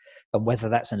like, and whether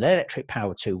that's an electric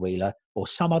powered two-wheeler or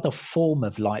some other form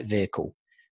of light vehicle,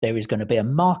 there is going to be a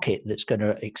market that's going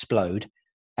to explode,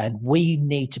 and we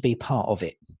need to be part of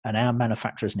it, and our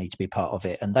manufacturers need to be part of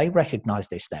it, and they recognize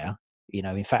this now. You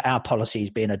know, in fact, our policy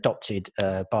is being adopted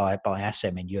by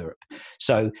ASEM in Europe.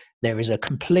 So there is a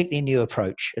completely new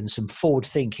approach and some forward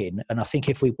thinking, and I think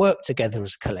if we work together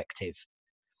as a collective,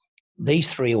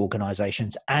 these three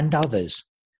organisations and others,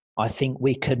 I think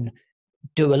we can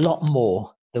do a lot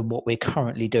more than what we're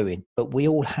currently doing. But we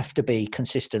all have to be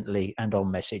consistently and on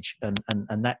message. And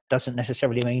that doesn't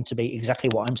necessarily mean to be exactly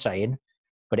what I'm saying,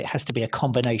 but it has to be a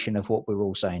combination of what we're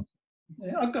all saying.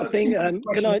 Yeah, I've got I think,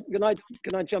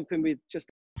 can I jump in with just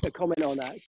a comment on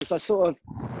that? Because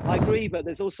I agree, but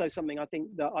there's also something I think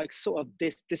that I sort of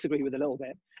disagree with a little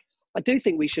bit. I do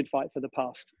think we should fight for the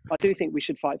past. I do think we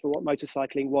should fight for what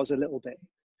motorcycling was a little bit.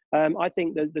 I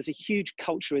think that there's a huge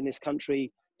culture in this country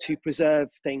to preserve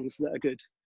things that are good.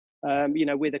 You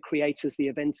know, we're the creators, the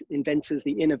inventors,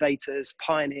 the innovators,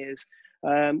 pioneers.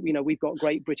 You know, we've got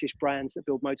great British brands that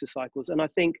build motorcycles. And I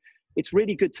think it's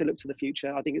really good to look to the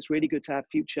future. I think it's really good to have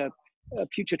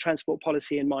future transport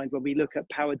policy in mind when we look at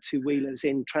powered two-wheelers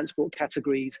in transport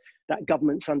categories that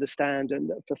governments understand and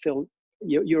that fulfill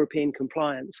European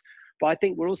compliance. But I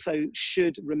think we also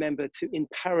should remember to, in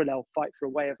parallel, fight for a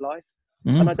way of life.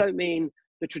 And I don't mean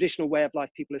the traditional way of life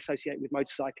people associate with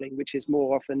motorcycling, which is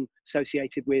more often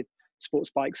associated with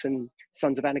sports bikes and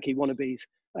Sons of Anarchy wannabes.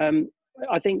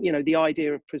 I think, you know, the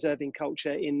idea of preserving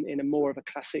culture in a more of a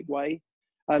classic way.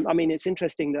 I mean, it's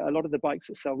interesting that a lot of the bikes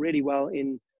that sell really well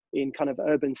in kind of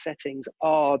urban settings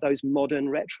are those modern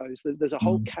retros. There's a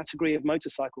whole category of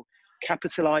motorcycle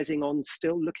capitalizing on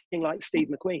still looking like Steve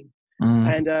McQueen.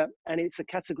 And it's a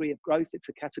category of growth. It's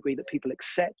a category that people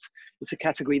accept. It's a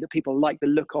category that people like the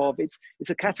look of. It's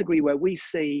a category where we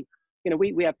see, you know,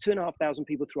 we have 2,500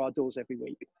 people through our doors every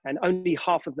week, and only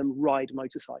half of them ride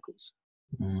motorcycles.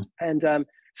 And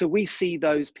so we see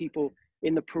those people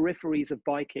in the peripheries of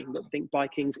biking that think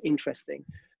biking's interesting.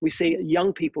 We see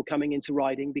young people coming into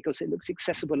riding because it looks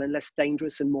accessible and less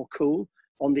dangerous and more cool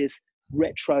on these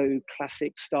retro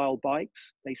classic style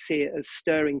bikes. They see it as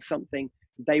stirring something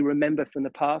they remember from the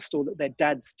past, or that their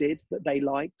dads did that they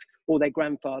liked, or their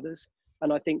grandfathers.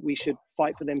 And I think we should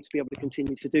fight for them to be able to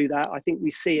continue to do that. I think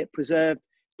we see it preserved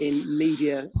in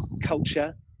media,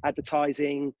 culture,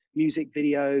 advertising, music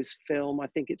videos, film. I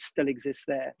think it still exists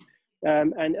there.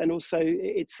 And also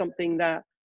it's something that,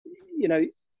 you know,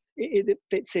 it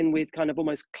fits in with kind of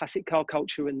almost classic car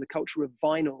culture and the culture of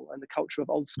vinyl and the culture of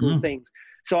old school things.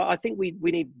 So I think we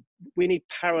need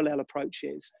parallel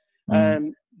approaches.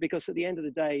 Because at the end of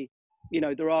the day, you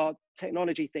know, there are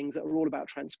technology things that are all about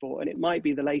transport, and it might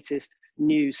be the latest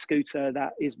new scooter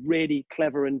that is really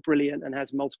clever and brilliant and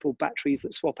has multiple batteries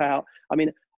that swap out. I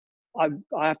mean, I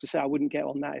have to say I wouldn't get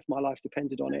on that if my life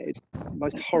depended on it. It's the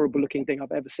most horrible looking thing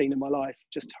I've ever seen in my life,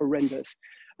 just horrendous.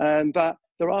 But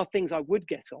there are things I would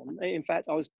get on. In fact,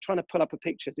 I was trying to pull up a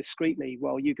picture discreetly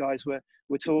while you guys were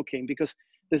talking, because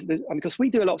because we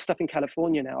do a lot of stuff in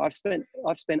California now. I've spent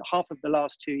half of the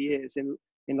last 2 years in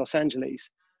Los Angeles,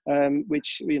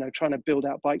 which, you know, trying to build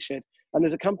out Bike Shed. And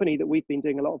there's a company that we've been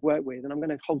doing a lot of work with, and I'm going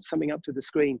to hold something up to the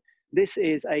screen. This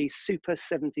is a Super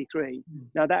 73.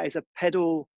 Now that is a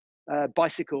pedal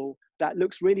bicycle that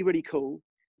looks really, really cool.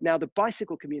 Now the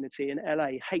bicycle community in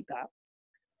LA hate that.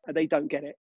 They don't get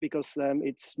it because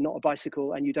it's not a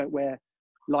bicycle and you don't wear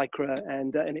lycra,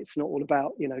 and it's not all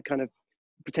about, you know, kind of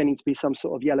pretending to be some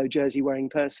sort of yellow jersey wearing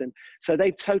person. So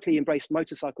they've totally embraced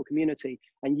motorcycle community,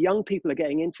 and young people are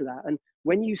getting into that. And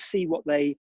when you see what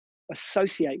they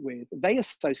associate with, they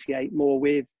associate more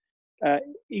with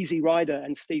Easy Rider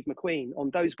and Steve McQueen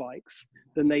on those bikes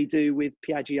than they do with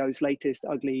Piaggio's latest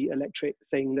ugly electric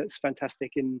thing that's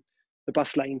fantastic in the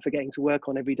bus lane for getting to work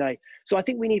on every day. So I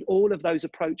think we need all of those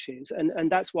approaches,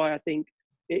 and that's why I think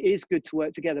it is good to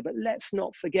work together. But let's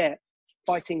not forget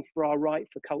fighting for our right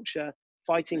for culture,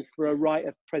 fighting for a right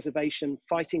of preservation,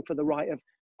 fighting for the right of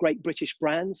great British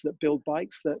brands that build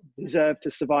bikes that deserve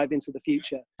to survive into the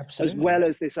future. Absolutely. As well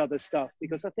as this other stuff.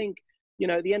 Because I think, you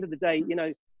know, at the end of the day, you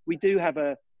know, we do have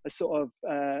a sort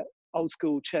of old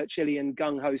school Churchillian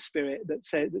gung-ho spirit that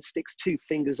sticks two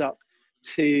fingers up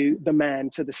to the man,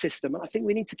 to the system. And I think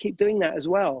we need to keep doing that as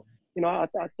well. You know,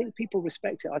 I think people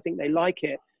respect it. I think they like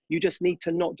it. You just need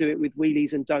to not do it with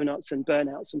wheelies and donuts and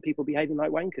burnouts and people behaving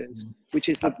like wankers, which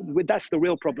is that's the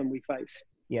real problem we face.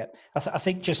 Yeah, I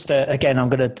think just again, I'm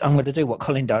going to do what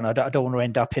Colin done. I don't want to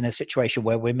end up in a situation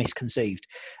where we're misconceived.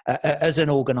 As an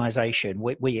organisation,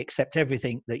 we accept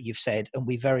everything that you've said, and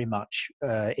we very much,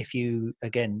 if you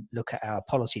again look at our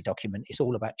policy document, it's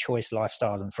all about choice,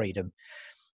 lifestyle, and freedom.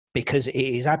 Because it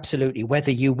is absolutely,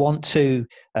 whether you want to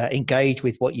engage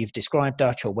with what you've described,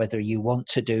 Dutch, or whether you want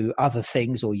to do other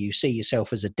things, or you see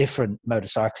yourself as a different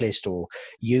motorcyclist or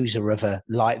user of a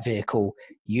light vehicle,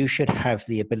 you should have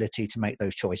the ability to make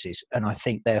those choices. And I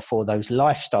think, therefore, those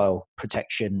lifestyle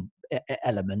protection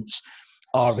elements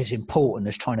are as important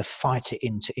as trying to fight it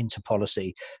into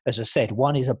policy. As I said,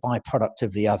 one is a byproduct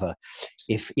of the other.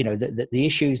 If, you know, the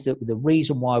issues, the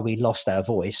reason why we lost our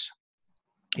voice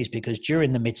is because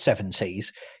during the mid-70s,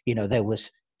 you know, there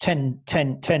was 10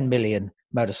 million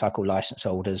motorcycle license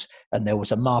holders, and there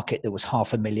was a market that was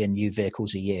 500,000 new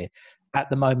vehicles a year. At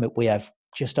the moment, we have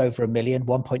just over 1 million,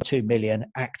 1.2 million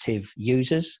active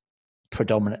users,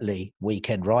 predominantly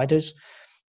weekend riders,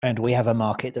 and we have a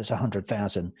market that's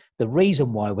 100,000. The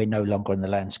reason why we're no longer in the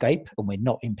landscape and we're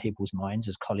not in people's minds,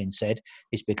 as Colin said,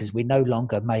 is because we no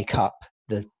longer make up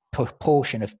the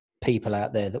proportion of people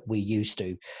out there that we used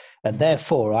to. And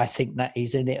therefore, I think that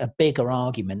is in it a bigger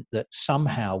argument that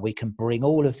somehow we can bring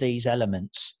all of these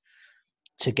elements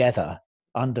together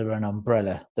under an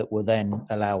umbrella that will then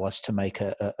allow us to make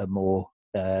a more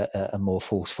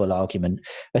forceful argument.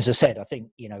 As I said, I think,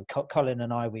 you know, Colin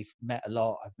and I, we've met a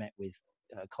lot. I've met with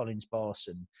Colin's boss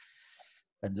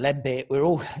and Lembit. We're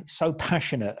all so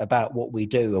passionate about what we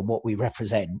do and what we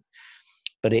represent,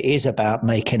 but it is about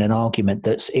making an argument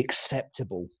that's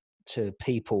acceptable to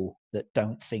people that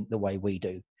don't think the way we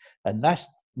do. And that's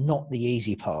not the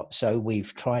easy part. So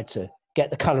we've tried to get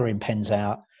the colouring pens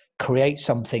out, create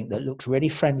something that looks really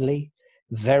friendly,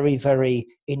 very, very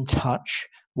in touch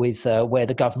with where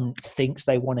the government thinks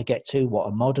they want to get to, what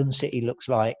a modern city looks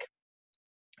like.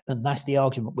 And that's the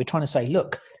argument. We're trying to say,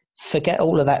 look, forget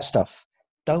all of that stuff.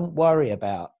 Don't worry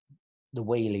about the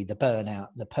wheelie, the burnout,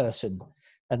 the person.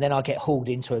 And then I get hauled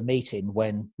into a meeting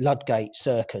when Ludgate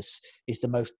Circus is the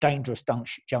most dangerous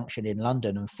junction in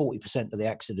London, and 40% of the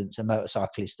accidents are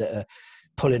motorcyclists that are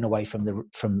pulling away from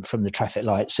the traffic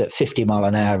lights at 50 mile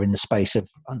an hour in the space of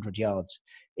 100 yards.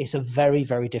 It's a very,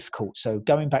 very difficult. So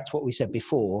going back to what we said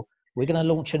before, we're going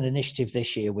to launch an initiative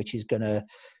this year, which is going to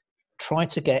try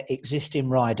to get existing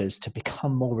riders to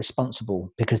become more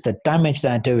responsible, because the damage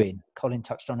they're doing, Colin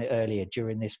touched on it earlier,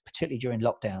 particularly during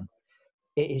lockdown,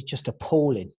 it is just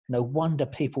appalling. No wonder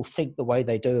people think the way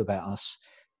they do about us.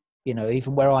 You know,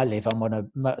 even where I live, I'm on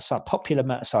a popular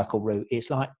motorcycle route. It's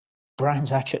like Brands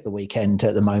Hatch at the weekend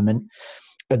at the moment.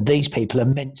 And these people are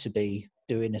meant to be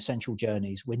doing essential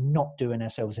journeys. We're not doing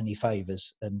ourselves any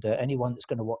favours. And anyone that's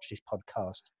going to watch this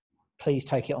podcast, please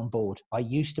take it on board. I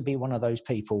used to be one of those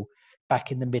people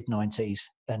back in the mid-90s,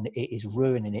 and it is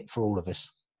ruining it for all of us.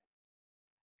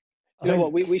 You know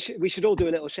what, we should all do a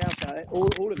little shout out.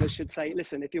 All of us should say,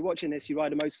 listen, if you're watching this, you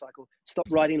ride a motorcycle, stop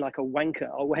riding like a wanker.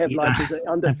 Our way of life is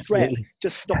under threat.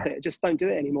 Just stop it. Just don't do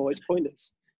it anymore. It's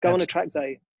pointless. Go on a track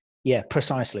day. Yeah,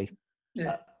 precisely.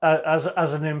 Yeah. As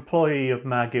an employee of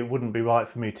MAG, it wouldn't be right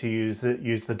for me to use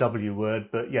the W word,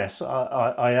 but yes,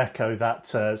 I echo that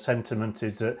sentiment.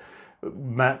 Is that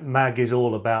MAG is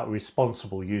all about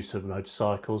responsible use of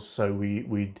motorcycles, so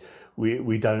we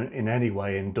don't in any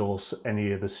way endorse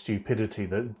any of the stupidity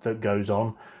that goes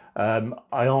on.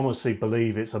 I honestly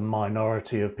believe it's a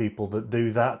minority of people that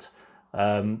do that.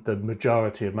 The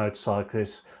majority of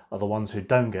motorcyclists are the ones who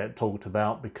don't get talked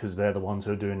about because they're the ones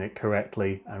who are doing it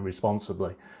correctly and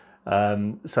responsibly.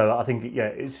 So I think, yeah,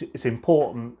 it's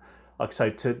important, like I say,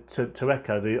 to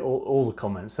echo all the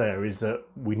comments there, is that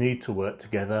we need to work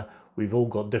together. We've all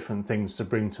got different things to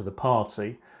bring to the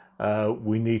party.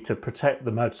 We need to protect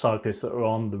the motorcyclists that are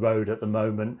on the road at the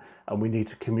moment, and we need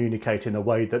to communicate in a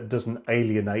way that doesn't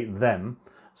alienate them.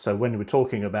 So when we're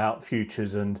talking about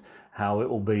futures and how it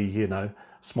will be, you know,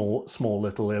 small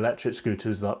little electric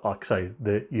scooters that, like I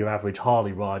say, your average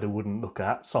Harley rider wouldn't look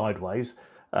at sideways.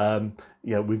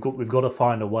 Yeah, we've got to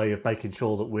find a way of making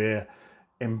sure that we're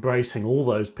embracing all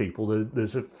those people.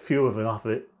 There's a few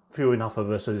enough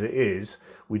of us as it is.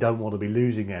 We don't want to be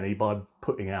losing any by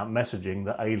putting out messaging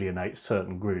that alienates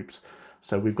certain groups.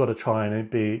 So we've got to try and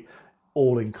be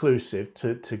all inclusive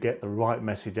to get the right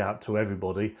message out to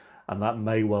everybody, and that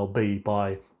may well be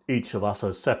by each of us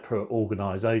as separate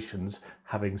organisations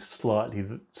having slightly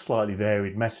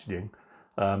varied messaging.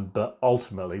 But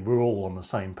ultimately, we're all on the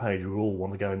same page. We all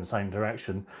want to go in the same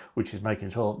direction, which is making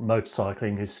sure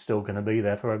motorcycling is still going to be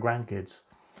there for our grandkids.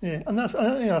 Yeah, and that's,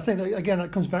 you know, I think that, again,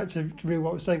 that comes back to really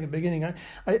what I was saying at the beginning.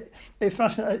 It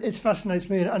fascinates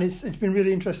me, and it's been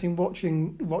really interesting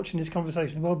watching this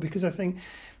conversation as well, because I think,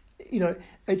 you know,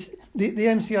 it's the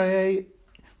MCIA.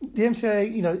 The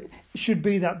MCIA, you know, should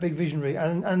be that big visionary,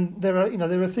 and there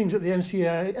are things that the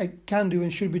MCIA can do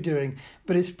and should be doing,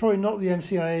 but it's probably not the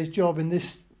MCIA's job in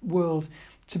this world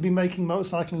to be making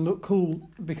motorcycling look cool,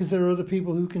 because there are other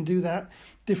people who can do that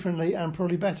differently and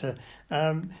probably better.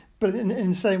 But in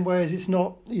the same way as it's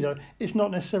not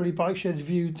necessarily Bike Shed's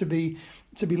view to be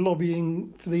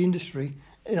lobbying for the industry.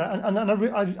 You know,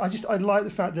 I like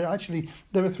the fact that actually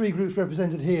there are three groups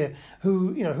represented here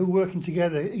who working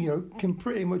together, you know, can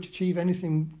pretty much achieve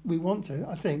anything we want to,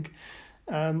 I think.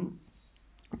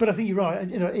 But I think you're right.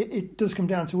 You know, it does come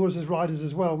down to us as riders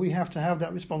as well. We have to have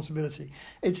that responsibility.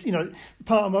 It's, you know,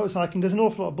 part of motorcycling. There's an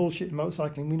awful lot of bullshit in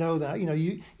motorcycling. We know that. You know,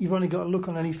 you've only got to look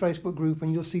on any Facebook group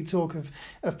and you'll see talk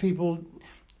of people,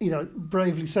 you know,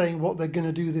 bravely saying what they're going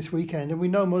to do this weekend. And we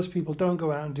know most people don't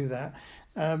go out and do that.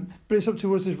 But it's up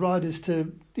to us as riders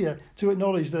to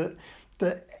acknowledge that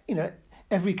you know,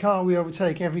 every car we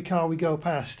overtake, every car we go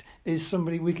past is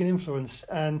somebody we can influence,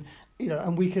 and you know,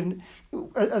 and we can,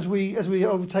 as we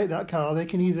overtake that car, they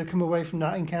can either come away from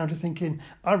that encounter thinking,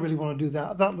 I really want to do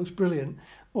that, that looks brilliant,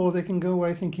 or they can go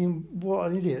away thinking, what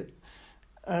an idiot.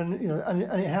 And you know, and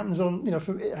it happens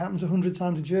it happens 100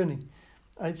 times a journey.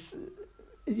 A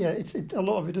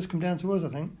lot of it does come down to us, I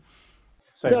think.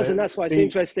 It does, and that's why it's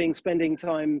interesting spending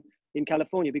time in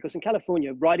California, because in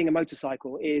California, riding a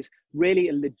motorcycle is really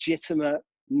a legitimate,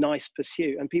 nice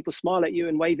pursuit, and people smile at you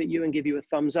and wave at you and give you a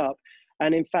thumbs up.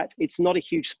 And in fact, it's not a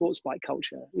huge sports bike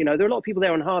culture. You know, there are a lot of people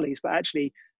there on Harleys, but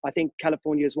actually, I think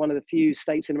California is one of the few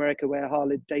states in America where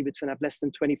Harley-Davidson have less than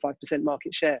 25%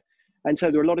 market share. And so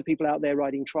there are a lot of people out there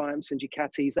riding Triumphs and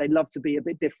Ducatis. They love to be a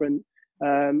bit different.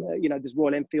 You know, there's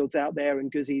Royal Enfields out there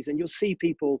and Guzzies, and you'll see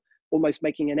people almost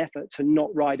making an effort to not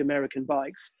ride American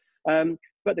bikes.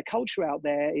 But the culture out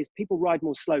there is people ride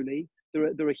more slowly.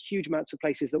 There are huge amounts of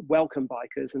places that welcome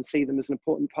bikers and see them as an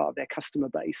important part of their customer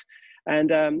base. And,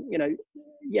 you know,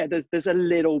 yeah, there's a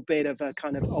little bit of a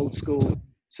kind of old school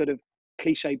sort of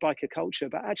cliche biker culture,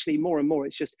 but actually more and more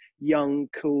it's just young,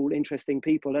 cool, interesting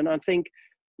people. And I think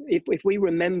if we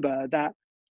remember that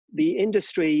the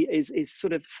industry is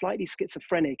sort of slightly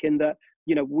schizophrenic in that,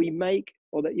 you know,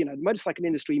 the motorcycle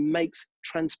industry makes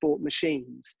transport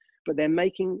machines, but they're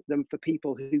making them for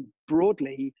people who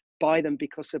broadly buy them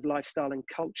because of lifestyle and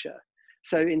culture.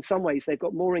 So in some ways, they've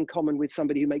got more in common with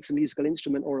somebody who makes a musical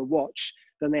instrument or a watch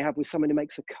than they have with someone who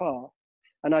makes a car.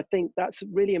 And I think that's a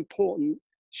really important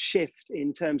shift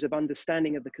in terms of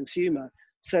understanding of the consumer.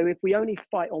 So if we only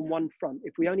fight on one front,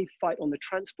 if we only fight on the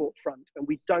transport front and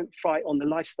we don't fight on the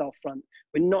lifestyle front,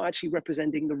 we're not actually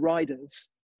representing the riders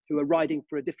who are riding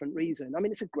for a different reason. I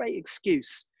mean, it's a great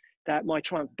excuse that my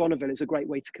Triumph Bonneville is a great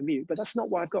way to commute, but that's not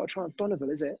why I've got a Triumph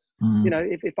Bonneville, is it? You know,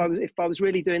 if I was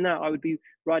really doing that, I would be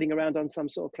riding around on some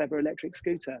sort of clever electric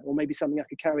scooter, or maybe something I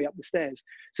could carry up the stairs.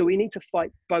 So we need to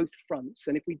fight both fronts,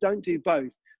 and if we don't do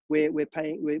both, we're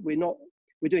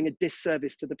doing a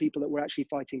disservice to the people that we're actually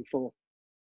fighting for.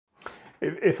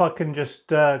 If I can just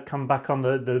come back on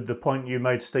the point you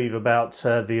made, Steve, about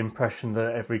the impression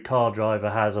that every car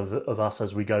driver has of us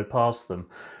as we go past them.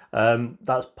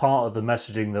 That's part of the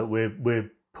messaging that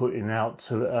we're putting out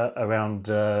to around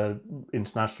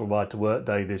International Ride to Work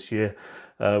Day this year,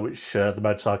 which the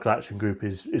Motorcycle Action Group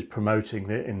is promoting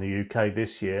in the UK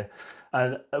this year.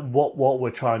 And what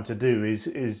we're trying to do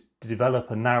is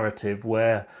develop a narrative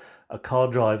where a car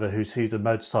driver who sees a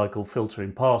motorcycle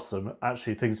filtering past them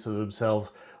actually thinks to themselves,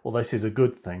 well, this is a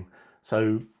good thing.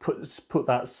 So put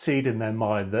that seed in their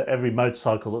mind that every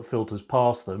motorcycle that filters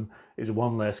past them is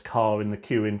one less car in the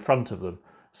queue in front of them.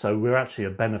 So we're actually a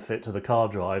benefit to the car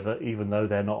driver, even though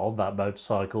they're not on that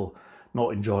motorcycle, not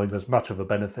enjoying as much of a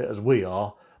benefit as we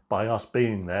are. By us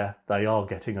being there, they are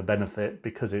getting a benefit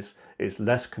because it's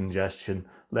less congestion,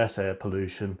 less air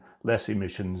pollution, less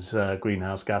emissions,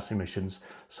 greenhouse gas emissions.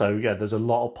 So yeah, there's a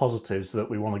lot of positives that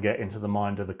we want to get into the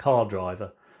mind of the car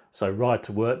driver. So Ride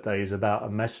to Work Day is about a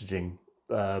messaging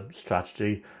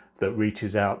strategy that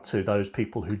reaches out to those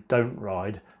people who don't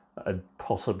ride and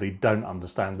possibly don't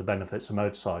understand the benefits of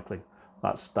motorcycling.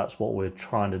 That's what we're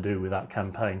trying to do with that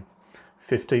campaign.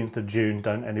 15th of June,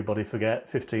 don't anybody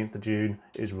forget, 15th of June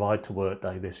is Ride to Work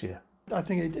Day this year. I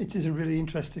think it is a really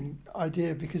interesting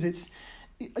idea because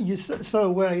you're so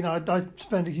aware. I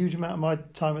spend a huge amount of my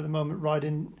time at the moment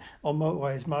riding on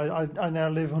motorways. I now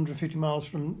live 150 miles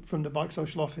from the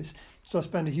BikeSocial office, so I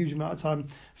spend a huge amount of time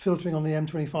filtering on the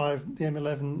M25, the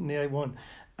M11, and the A1,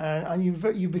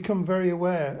 and you become very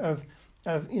aware of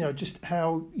just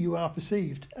how you are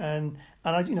perceived, and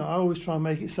I always try and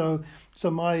make it so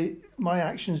my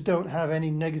actions don't have any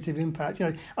negative impact.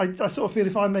 I sort of feel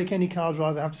if I make any car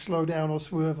driver have to slow down or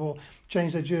swerve or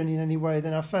change their journey in any way,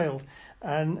 then I've failed.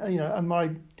 And and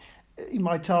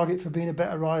my target for being a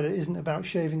better rider isn't about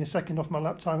shaving a second off my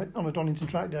lap time on a Donington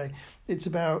track day. It's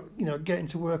about getting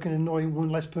to work and annoying one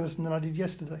less person than I did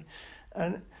yesterday,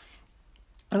 and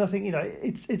I think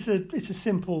it's a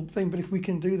simple thing, but if we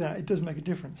can do that, it does make a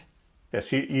difference.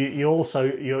 Yes, you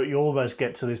almost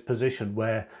get to this position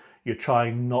where you're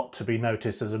trying not to be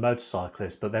noticed as a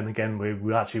motorcyclist, but then again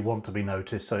we actually want to be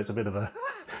noticed, so it's a bit of a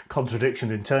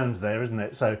contradiction in terms there, isn't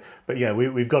it? So, but yeah,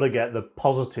 we've got to get the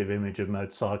positive image of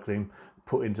motorcycling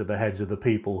put into the heads of the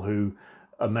people who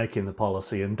are making the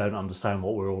policy and don't understand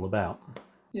what we're all about.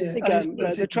 Yeah, I think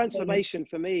the transformation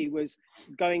for me was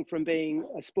going from being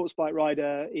a sports bike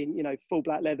rider in full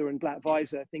black leather and black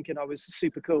visor, thinking I was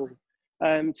super cool,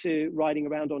 to riding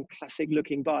around on classic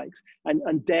looking bikes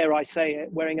and dare I say it,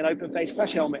 wearing an open face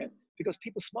crash helmet, because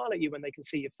people smile at you when they can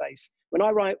see your face.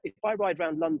 If I ride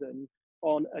around London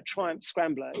on a Triumph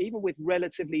Scrambler, even with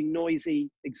relatively noisy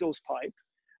exhaust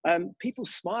pipe, people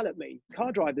smile at me.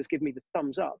 Car drivers give me the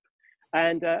thumbs up.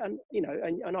 And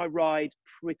I ride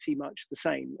pretty much the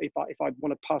same. If I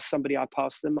want to pass somebody, I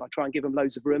pass them. I try and give them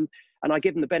loads of room, and I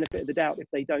give them the benefit of the doubt if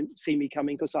they don't see me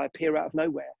coming, because I appear out of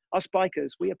nowhere. Us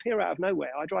bikers, we appear out of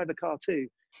nowhere. I drive a car too.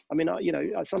 I mean,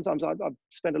 sometimes I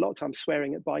spend a lot of time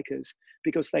swearing at bikers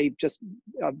because they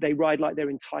ride like they're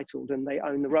entitled and they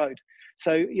own the road.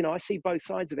 So I see both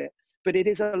sides of it. But it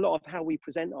is a lot of how we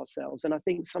present ourselves, and I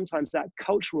think sometimes that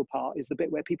cultural part is the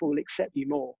bit where people will accept you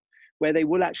more, where they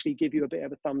will actually give you a bit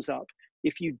of a thumbs up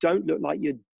if you don't look like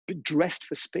you're dressed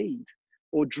for speed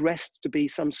or dressed to be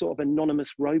some sort of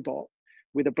anonymous robot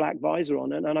with a black visor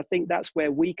on. And I think that's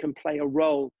where we can play a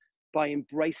role by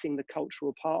embracing the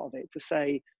cultural part of it, to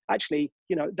say, actually,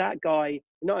 that guy,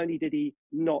 not only did he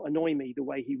not annoy me the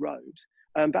way he rode,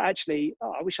 but actually,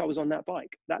 I wish I was on that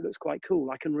bike. That looks quite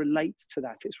cool. I can relate to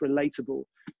that. It's relatable.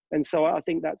 And so I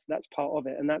think that's part of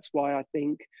it. And that's why I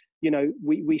think,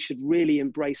 we should really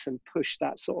embrace and push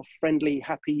that sort of friendly,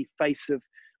 happy face of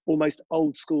almost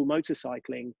old school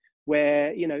motorcycling,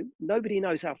 where, nobody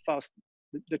knows how fast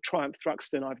the Triumph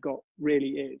Thruxton I've got really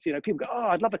is. People go, oh,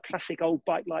 I'd love a classic old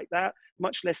bike like that,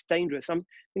 much less dangerous. From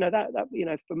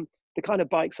the kind of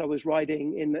bikes I was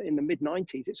riding in the mid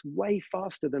 90s, it's way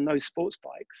faster than those sports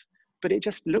bikes, but it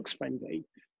just looks friendly.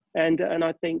 And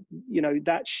I think,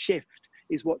 that shift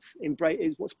is what's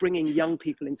bringing young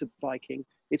people into biking.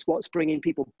 It's what's bringing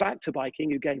people back to biking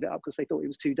who gave it up because they thought it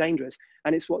was too dangerous.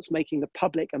 And it's what's making the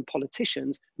public and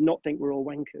politicians not think we're all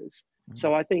wankers. Mm-hmm.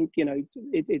 So I think,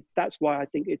 that's why I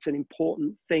think it's an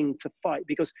important thing to fight,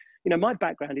 because, my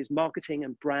background is marketing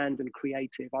and brand and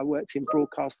creative. I worked in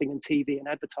broadcasting and TV and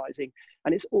advertising,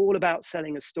 and it's all about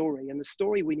selling a story. And the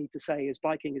story we need to say is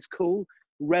biking is cool,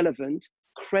 relevant,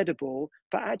 credible,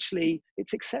 but actually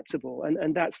it's acceptable.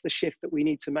 And that's the shift that we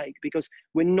need to make, because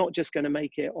we're not just going to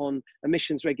make it on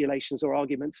emissions regulations or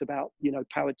arguments about,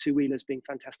 powered two-wheelers being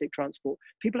fantastic transport.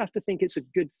 People have to think it's a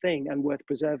good thing and worth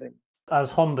preserving. As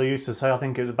Honda used to say, I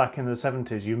think it was back in the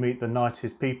 70s, you meet the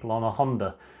nicest people on a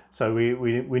Honda. So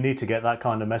we need to get that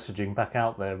kind of messaging back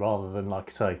out there, rather than, like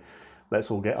I say, let's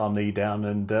all get our knee down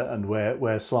and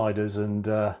wear sliders and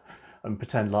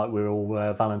pretend like we're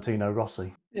all Valentino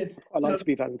Rossi. Yeah. I'd like to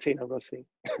be Valentino Rossi.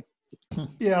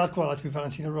 Yeah, I'd quite like to be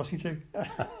Valentino Rossi too.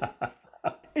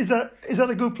 Is that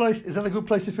a good place? Is that a good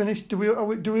place to finish? Do we all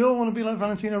want to be like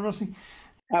Valentino Rossi?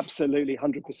 Absolutely,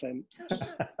 100%.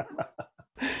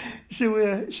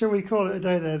 Shall we call it a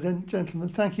day there then, gentlemen?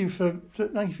 Thank you for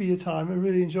your time. I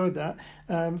really enjoyed that.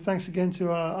 Thanks again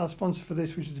to our sponsor for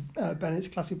this, which is Bennetts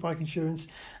Classic Bike Insurance.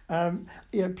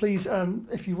 Please,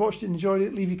 if you watched it and enjoyed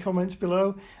it, leave your comments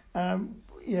below.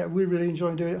 We're really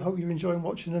enjoying doing it. Hope you're enjoying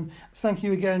watching them. Thank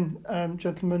you again,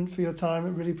 gentlemen, for your time. I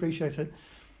really appreciate it.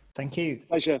 Thank you.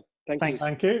 Pleasure. Thanks.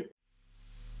 Thank you.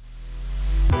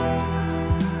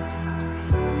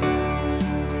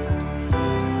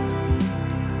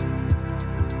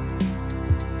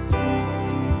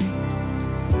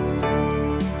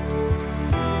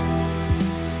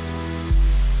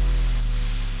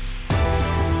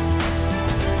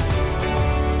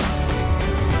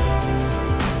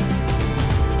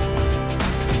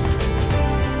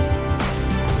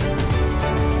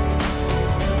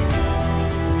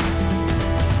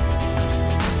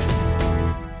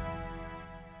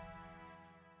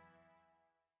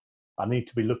 I need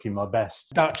to be looking my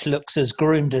best. Dutch looks as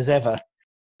groomed as ever.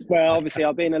 Well, obviously,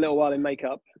 I'll be in a little while in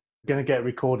makeup. Going to get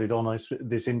recorded on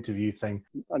this interview thing.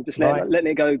 I'm just letting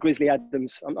it go, Grizzly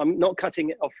Adams. I'm not cutting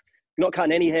it off. I'm not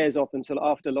cutting any hairs off until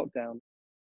after lockdown.